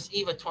Christmas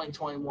Eve of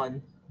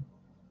 2021.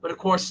 But of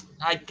course,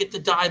 I get to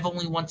dive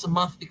only once a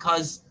month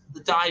because the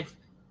dive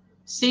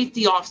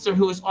safety officer,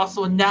 who is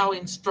also a now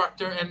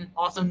instructor and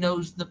also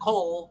knows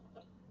Nicole,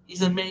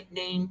 he's a man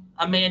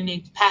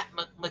named Pat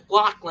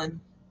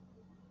McLaughlin,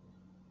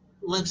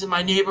 lives in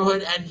my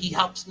neighborhood and he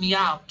helps me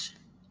out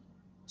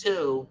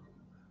too.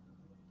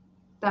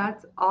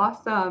 That's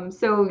awesome.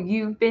 So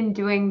you've been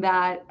doing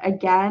that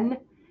again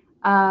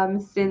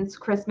since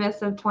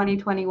Christmas of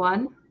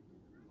 2021?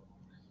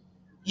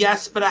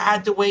 Yes, but I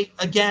had to wait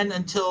again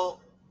until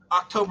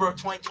October of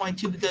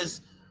 2022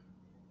 because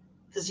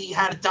he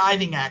had a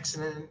diving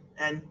accident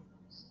and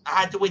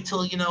I had to wait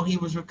till he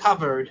was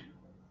recovered.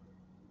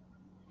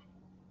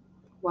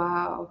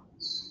 Wow.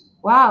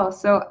 Wow.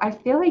 So I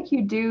feel like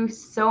you do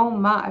so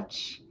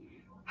much.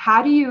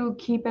 How do you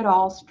keep it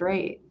all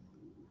straight?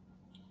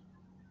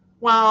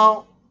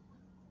 Well,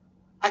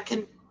 I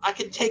can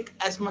take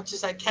as much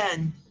as I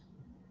can.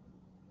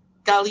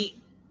 Gali,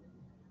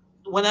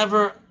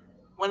 whenever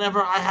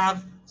whenever I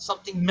have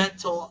something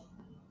mental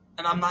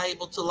and I'm not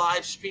able to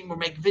live stream or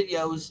make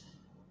videos,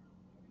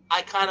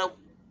 I kind of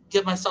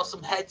give myself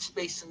some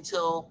headspace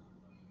until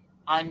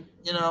I'm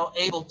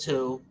able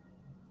to.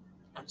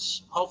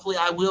 Hopefully,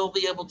 I will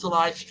be able to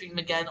live stream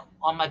again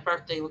on my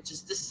birthday, which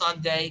is this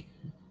Sunday,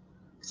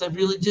 because I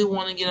really do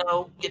want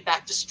to get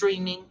back to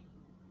streaming.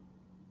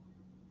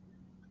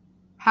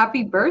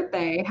 Happy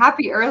birthday.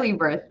 Happy early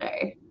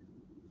birthday.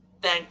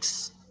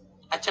 Thanks.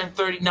 I turned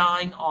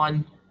 39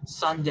 on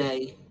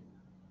Sunday.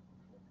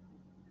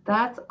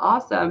 That's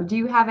awesome. Do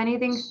you have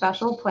anything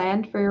special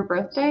planned for your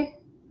birthday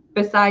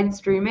besides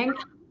streaming?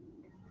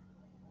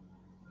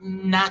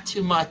 Not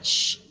too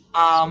much.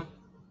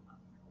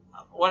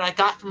 What I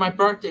got for my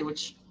birthday,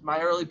 which my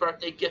early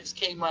birthday gifts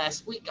came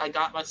last week, I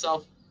got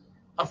myself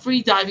a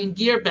free diving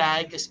gear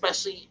bag,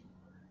 especially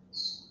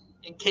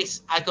in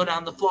case I go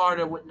down to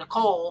Florida with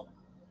Nicole,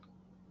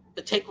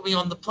 to take with me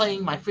on the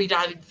plane. My free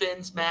diving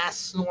fins,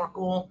 mask,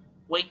 snorkel,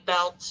 weight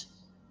belt,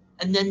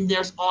 and then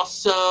there's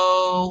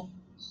also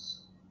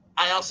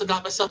I also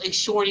got myself a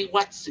shorty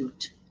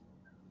wetsuit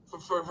for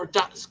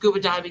scuba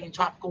diving in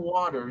tropical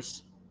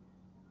waters.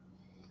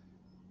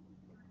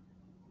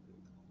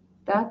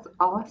 That's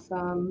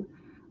awesome.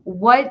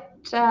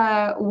 What's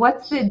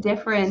the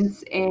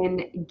difference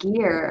in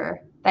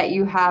gear that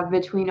you have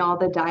between all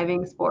the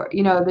diving sport?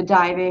 The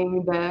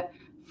diving, the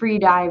free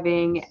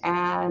diving,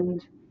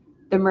 and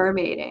the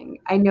mermaiding.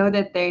 I know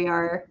that they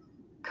are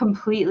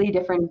completely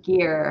different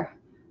gear.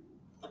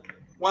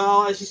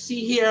 Well, as you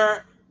see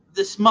here,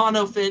 this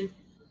monofin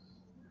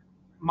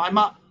My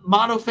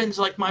monofins,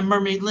 like my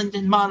Mermaid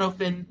Linden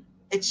monofin,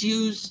 it's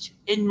used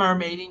in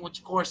mermaiding, which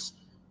of course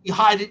you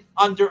hide it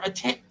under a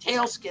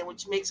tail skin,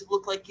 which makes it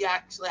look like you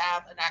actually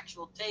have an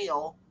actual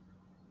tail.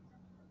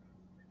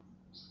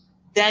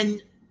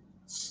 Then,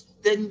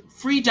 then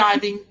free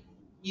diving,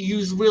 you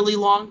use really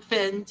long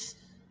fins.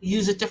 You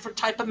use a different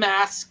type of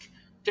mask,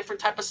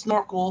 different type of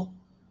snorkel,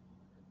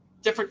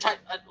 different type,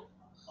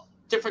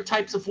 different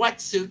types of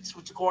wetsuits,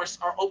 which of course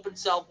are open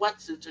cell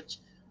wetsuits, which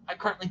I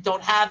currently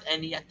don't have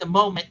any at the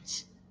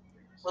moment.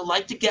 Would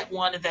like to get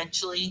one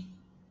eventually.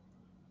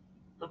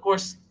 Of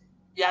course,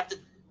 you have to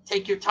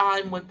take your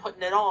time when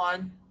putting it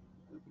on,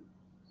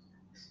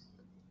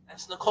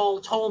 as Nicole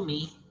told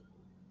me.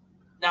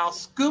 Now,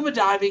 scuba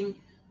diving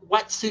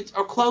wetsuits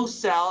are closed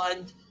cell,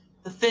 and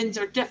the fins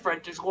are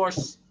different. Of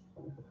course,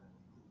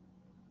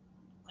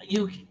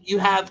 you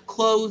have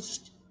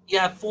closed, you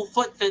have full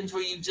foot fins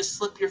where you just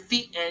slip your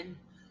feet in,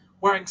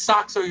 wearing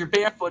socks or you're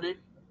barefooted.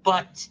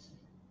 But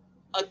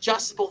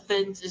adjustable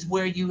fins is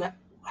where you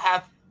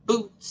have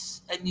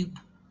boots, and you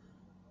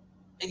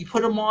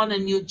put them on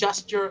and you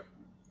adjust your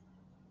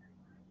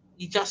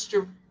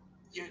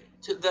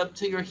to them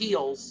to your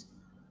heels.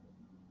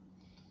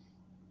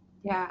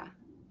 Yeah.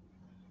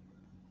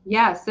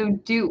 Yeah, so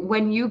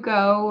when you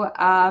go,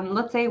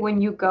 let's say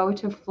when you go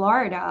to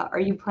Florida, are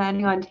you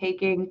planning on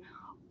taking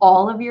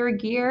all of your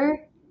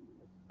gear?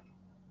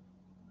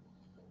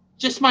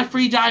 Just my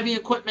free diving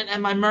equipment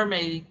and my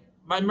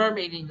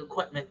mermaiding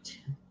equipment.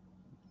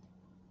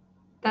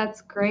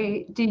 That's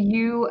great.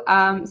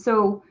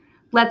 So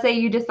let's say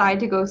you decide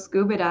to go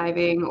scuba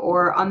diving,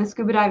 or on the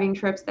scuba diving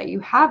trips that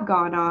you have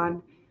gone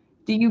on,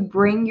 do you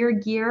bring your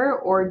gear,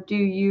 or do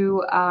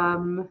you I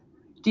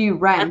bring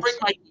rent?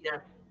 my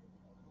gear.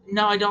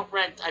 No, I don't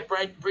rent. I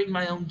bring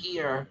my own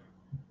gear.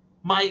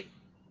 My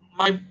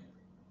my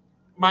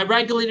my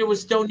regulator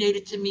was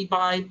donated to me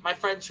by my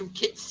friends from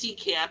Kit Sea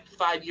Camp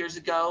 5 years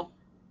ago,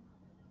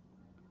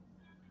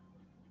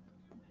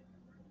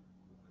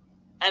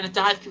 and a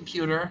dive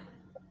computer.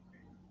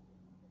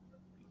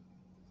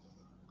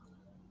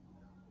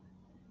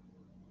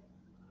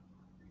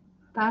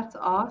 That's I,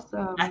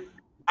 awesome.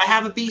 I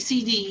have a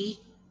BCD.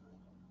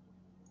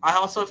 I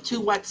also have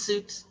two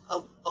wetsuits,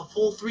 a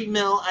full 3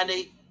 mil and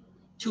a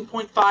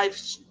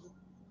 2.5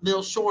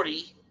 mil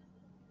shorty.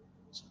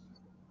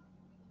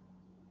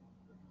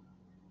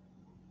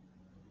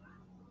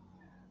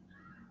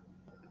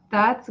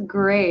 That's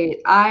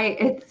great.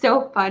 It's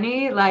so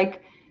funny.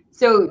 Like,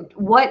 so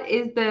what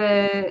is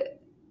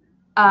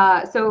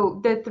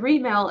so the 3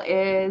 mil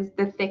is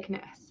the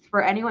thickness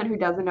for anyone who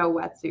doesn't know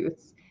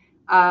wetsuits.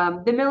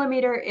 The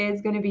millimeter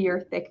is going to be your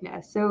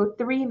thickness. So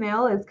 3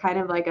 mil is kind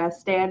of like a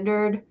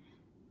standard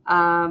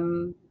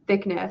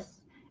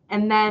thickness.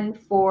 And then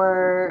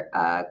for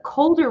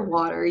colder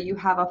water, you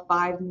have a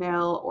 5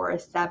 mil or a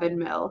 7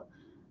 mil,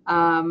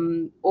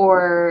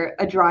 or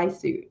a dry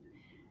suit.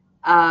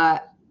 Uh,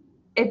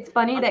 it's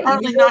funny I'm that you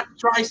currently not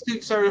dry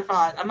suit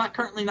certified. I'm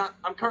currently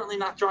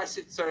not dry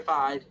suit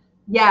certified.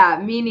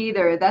 Yeah, me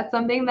neither. That's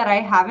something that I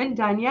haven't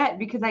done yet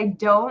because I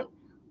don't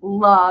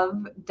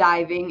love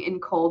diving in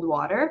cold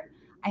water.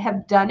 I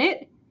have done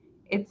it.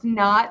 It's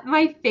not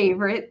my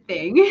favorite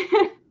thing.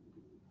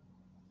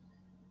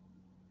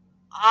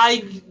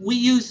 I We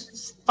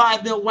use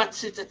 5 mil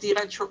wetsuits at the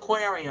Adventure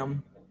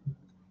Aquarium.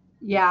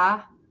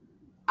 Yeah.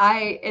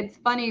 I It's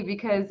funny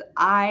because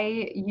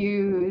I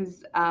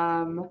use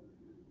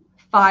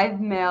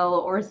 5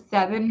 mil or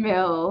 7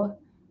 mil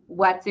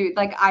wetsuit.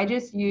 Like I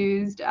just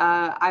used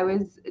I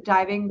was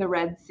diving the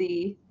Red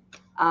Sea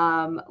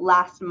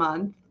last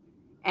month,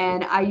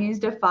 and I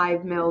used a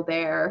 5 mil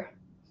there.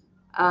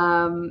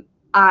 Um,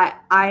 I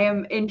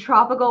am in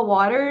tropical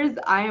waters.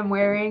 I am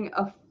wearing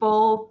a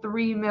full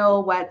 3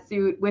 mil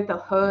wetsuit with a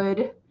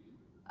hood.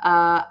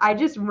 I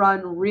just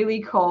run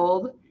really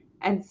cold,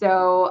 and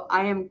so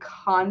I am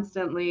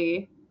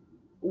constantly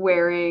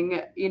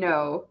wearing,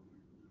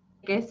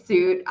 a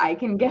suit I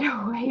can get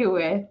away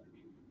with.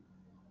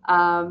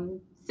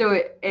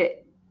 So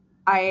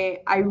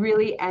I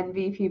really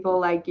envy people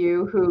like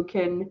you who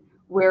can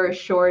wear a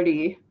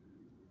shorty,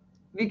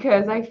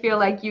 because I feel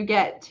like you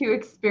get to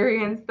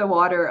experience the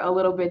water a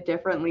little bit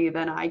differently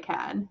than I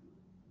can.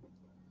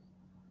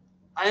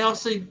 I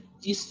also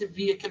used to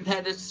be a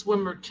competitive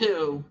swimmer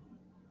too.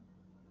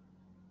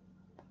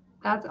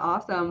 That's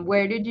awesome.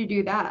 Where did you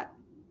do that?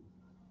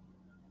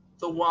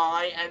 The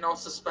Y and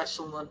also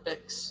Special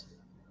Olympics.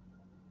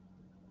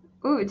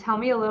 Ooh, tell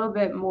me a little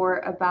bit more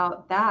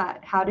about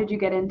that. How did you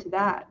get into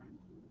that?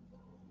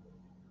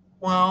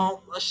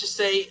 Well, let's just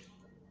say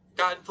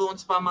got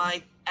influenced by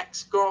my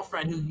ex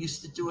girlfriend who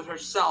used to do it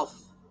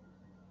herself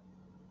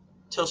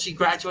till she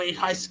graduated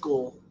high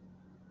school.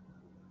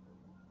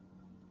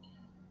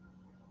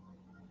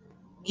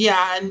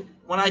 Yeah, and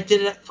when I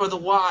did it for the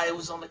Y, it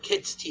was on the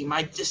kids team.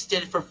 I just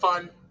did it for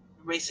fun,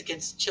 race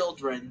against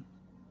children.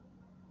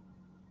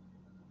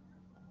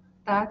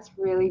 That's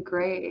really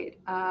great.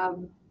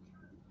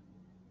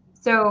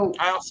 So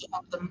I also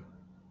helped them.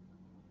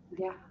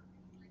 yeah,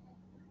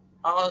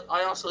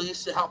 I also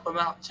used to help them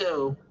out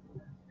too.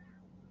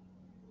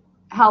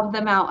 Help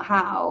them out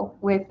how?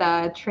 With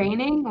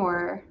training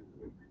or?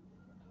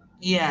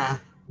 Yeah,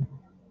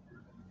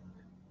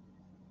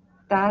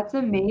 That's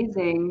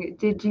amazing.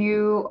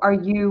 Are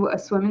you a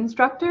swim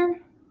instructor?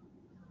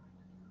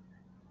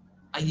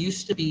 I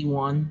used to be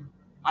one.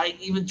 I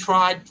even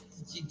tried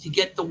to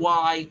get the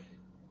Y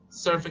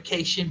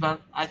certification,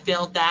 but I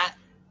failed that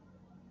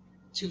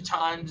 2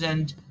 times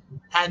and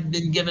hadn't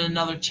been given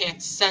another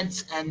chance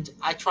since. And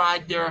I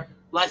tried their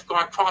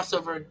lifeguard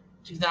crossover in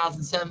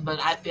 2007, but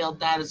I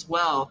failed that as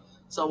well.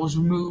 So I was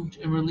removed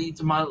and relieved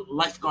of my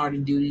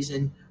lifeguarding duties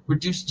and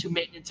reduced to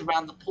maintenance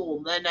around the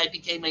pool. Then I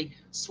became a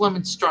swim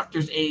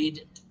instructor's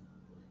aide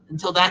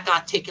until that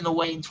got taken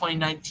away in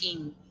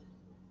 2019,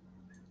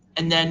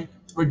 and then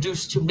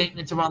reduced to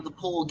maintenance around the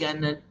pool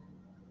again. And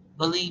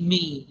believe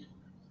me,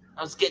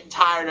 I was getting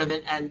tired of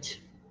it, and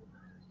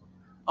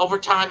over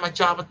time, my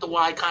job at the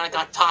Y kind of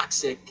got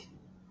toxic.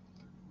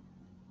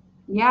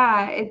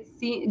 Yeah,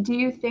 do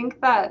you think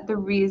that the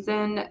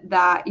reason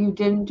that you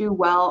didn't do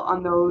well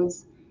on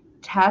those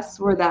tests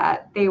were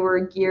that they were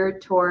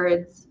geared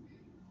towards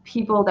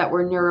people that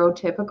were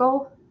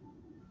neurotypical?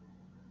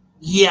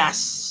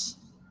 Yes,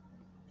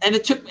 and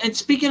it took. And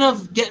speaking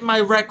of getting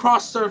my Red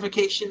Cross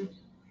certification,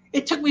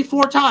 it took me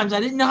 4 times. I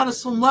didn't know how to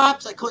swim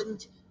laps. I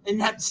couldn't. Didn't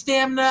have the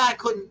stamina. I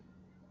couldn't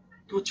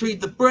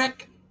retrieve the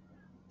brick.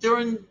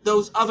 During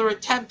those other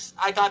attempts,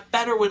 I got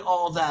better with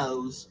all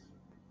those.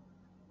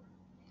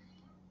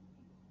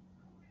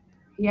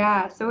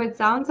 Yeah, so it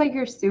sounds like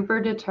you're super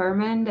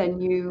determined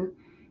and you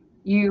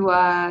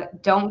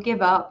don't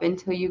give up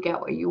until you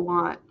get what you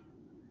want.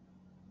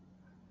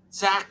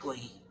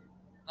 Exactly.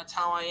 That's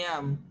how I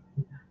am.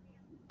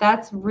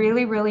 That's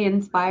really, really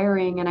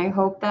inspiring. And I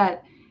hope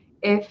that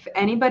if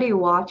anybody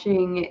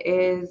watching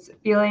is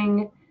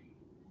feeling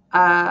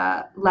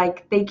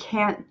like they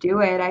can't do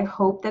it, I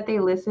hope that they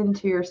listen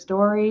to your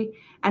story.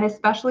 And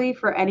especially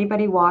for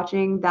anybody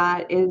watching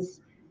that is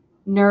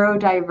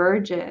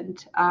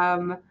neurodivergent,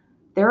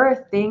 there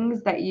are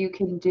things that you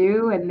can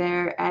do, and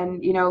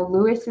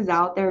Lewis is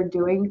out there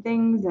doing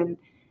things, and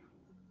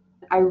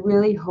I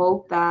really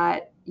hope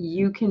that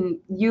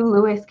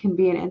Lewis can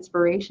be an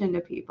inspiration to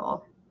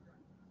people.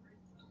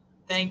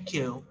 Thank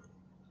you.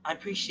 I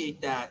appreciate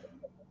that.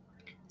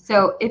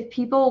 So if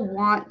people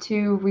want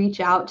to reach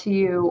out to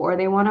you or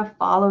they want to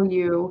follow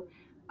you,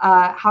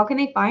 how can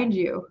they find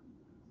you?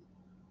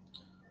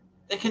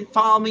 They can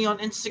follow me on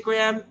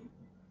Instagram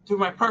through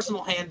my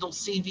personal handle,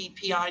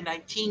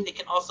 CVPI19. They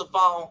can also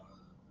follow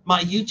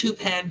my YouTube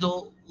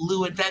handle,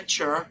 Lou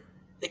Adventure.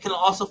 They can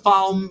also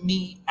follow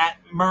me at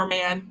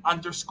merman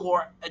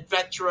underscore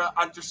adventura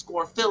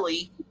underscore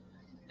Philly.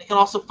 They can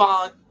also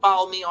follow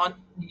me on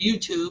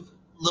YouTube,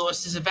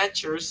 Lewis's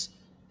Adventures.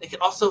 They can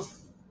also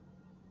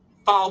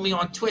follow me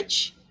on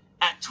Twitch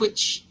at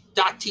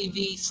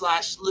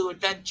twitch.tv/Lou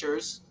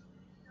Adventures.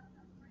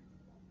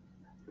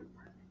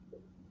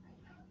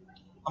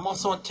 I'm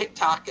also on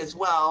TikTok as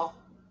well.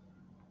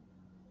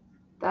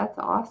 That's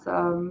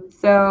awesome.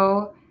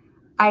 So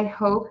I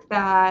hope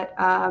that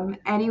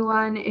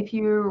anyone, if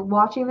you're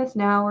watching this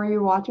now or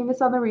you're watching this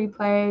on the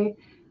replay,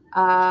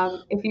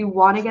 if you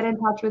want to get in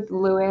touch with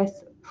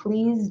Lewis,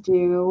 please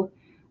do.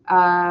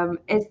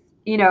 It's,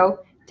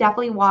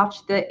 definitely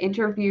watch the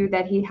interview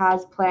that he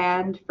has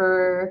planned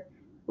for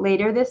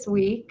later this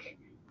week.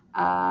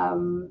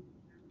 Um,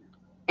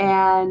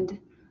 and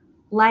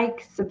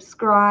like,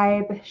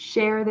 subscribe,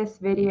 share this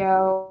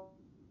video,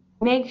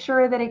 make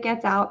sure that it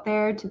gets out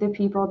there to the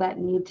people that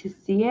need to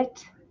see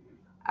it.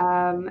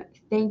 Um,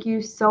 Thank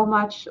you so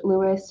much,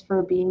 Lewis,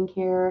 for being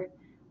here.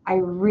 I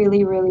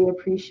really, really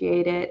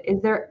appreciate it.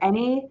 Is there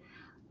any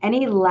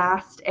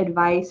last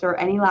advice or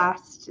any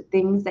last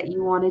things that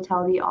you want to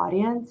tell the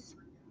audience?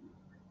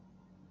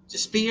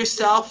 Just be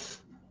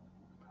yourself,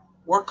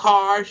 work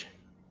hard,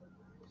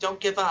 don't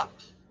give up.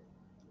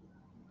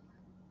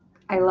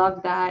 I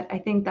love that. I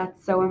think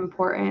that's so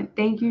important.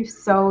 Thank you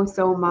so,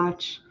 so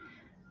much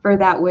for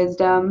that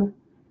wisdom.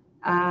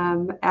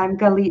 I'm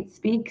Galit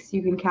Speaks.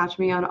 You can catch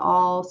me on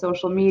all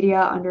social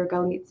media under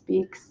Galit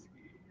Speaks.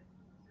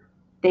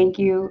 Thank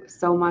you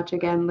so much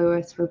again,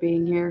 Lewis, for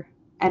being here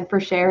and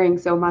for sharing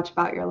so much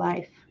about your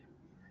life.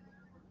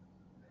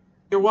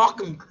 You're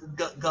welcome,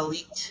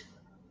 Galit.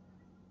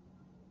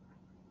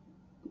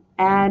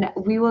 And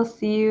we will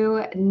see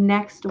you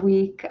next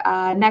week.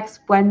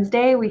 Next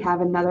Wednesday, we have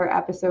another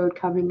episode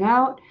coming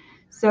out.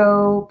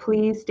 So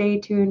please stay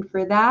tuned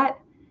for that.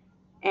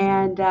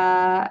 And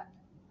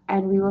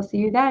we will see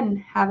you then.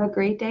 Have a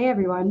great day,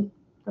 everyone.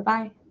 Bye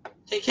bye.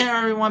 Take care,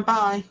 everyone.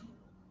 Bye.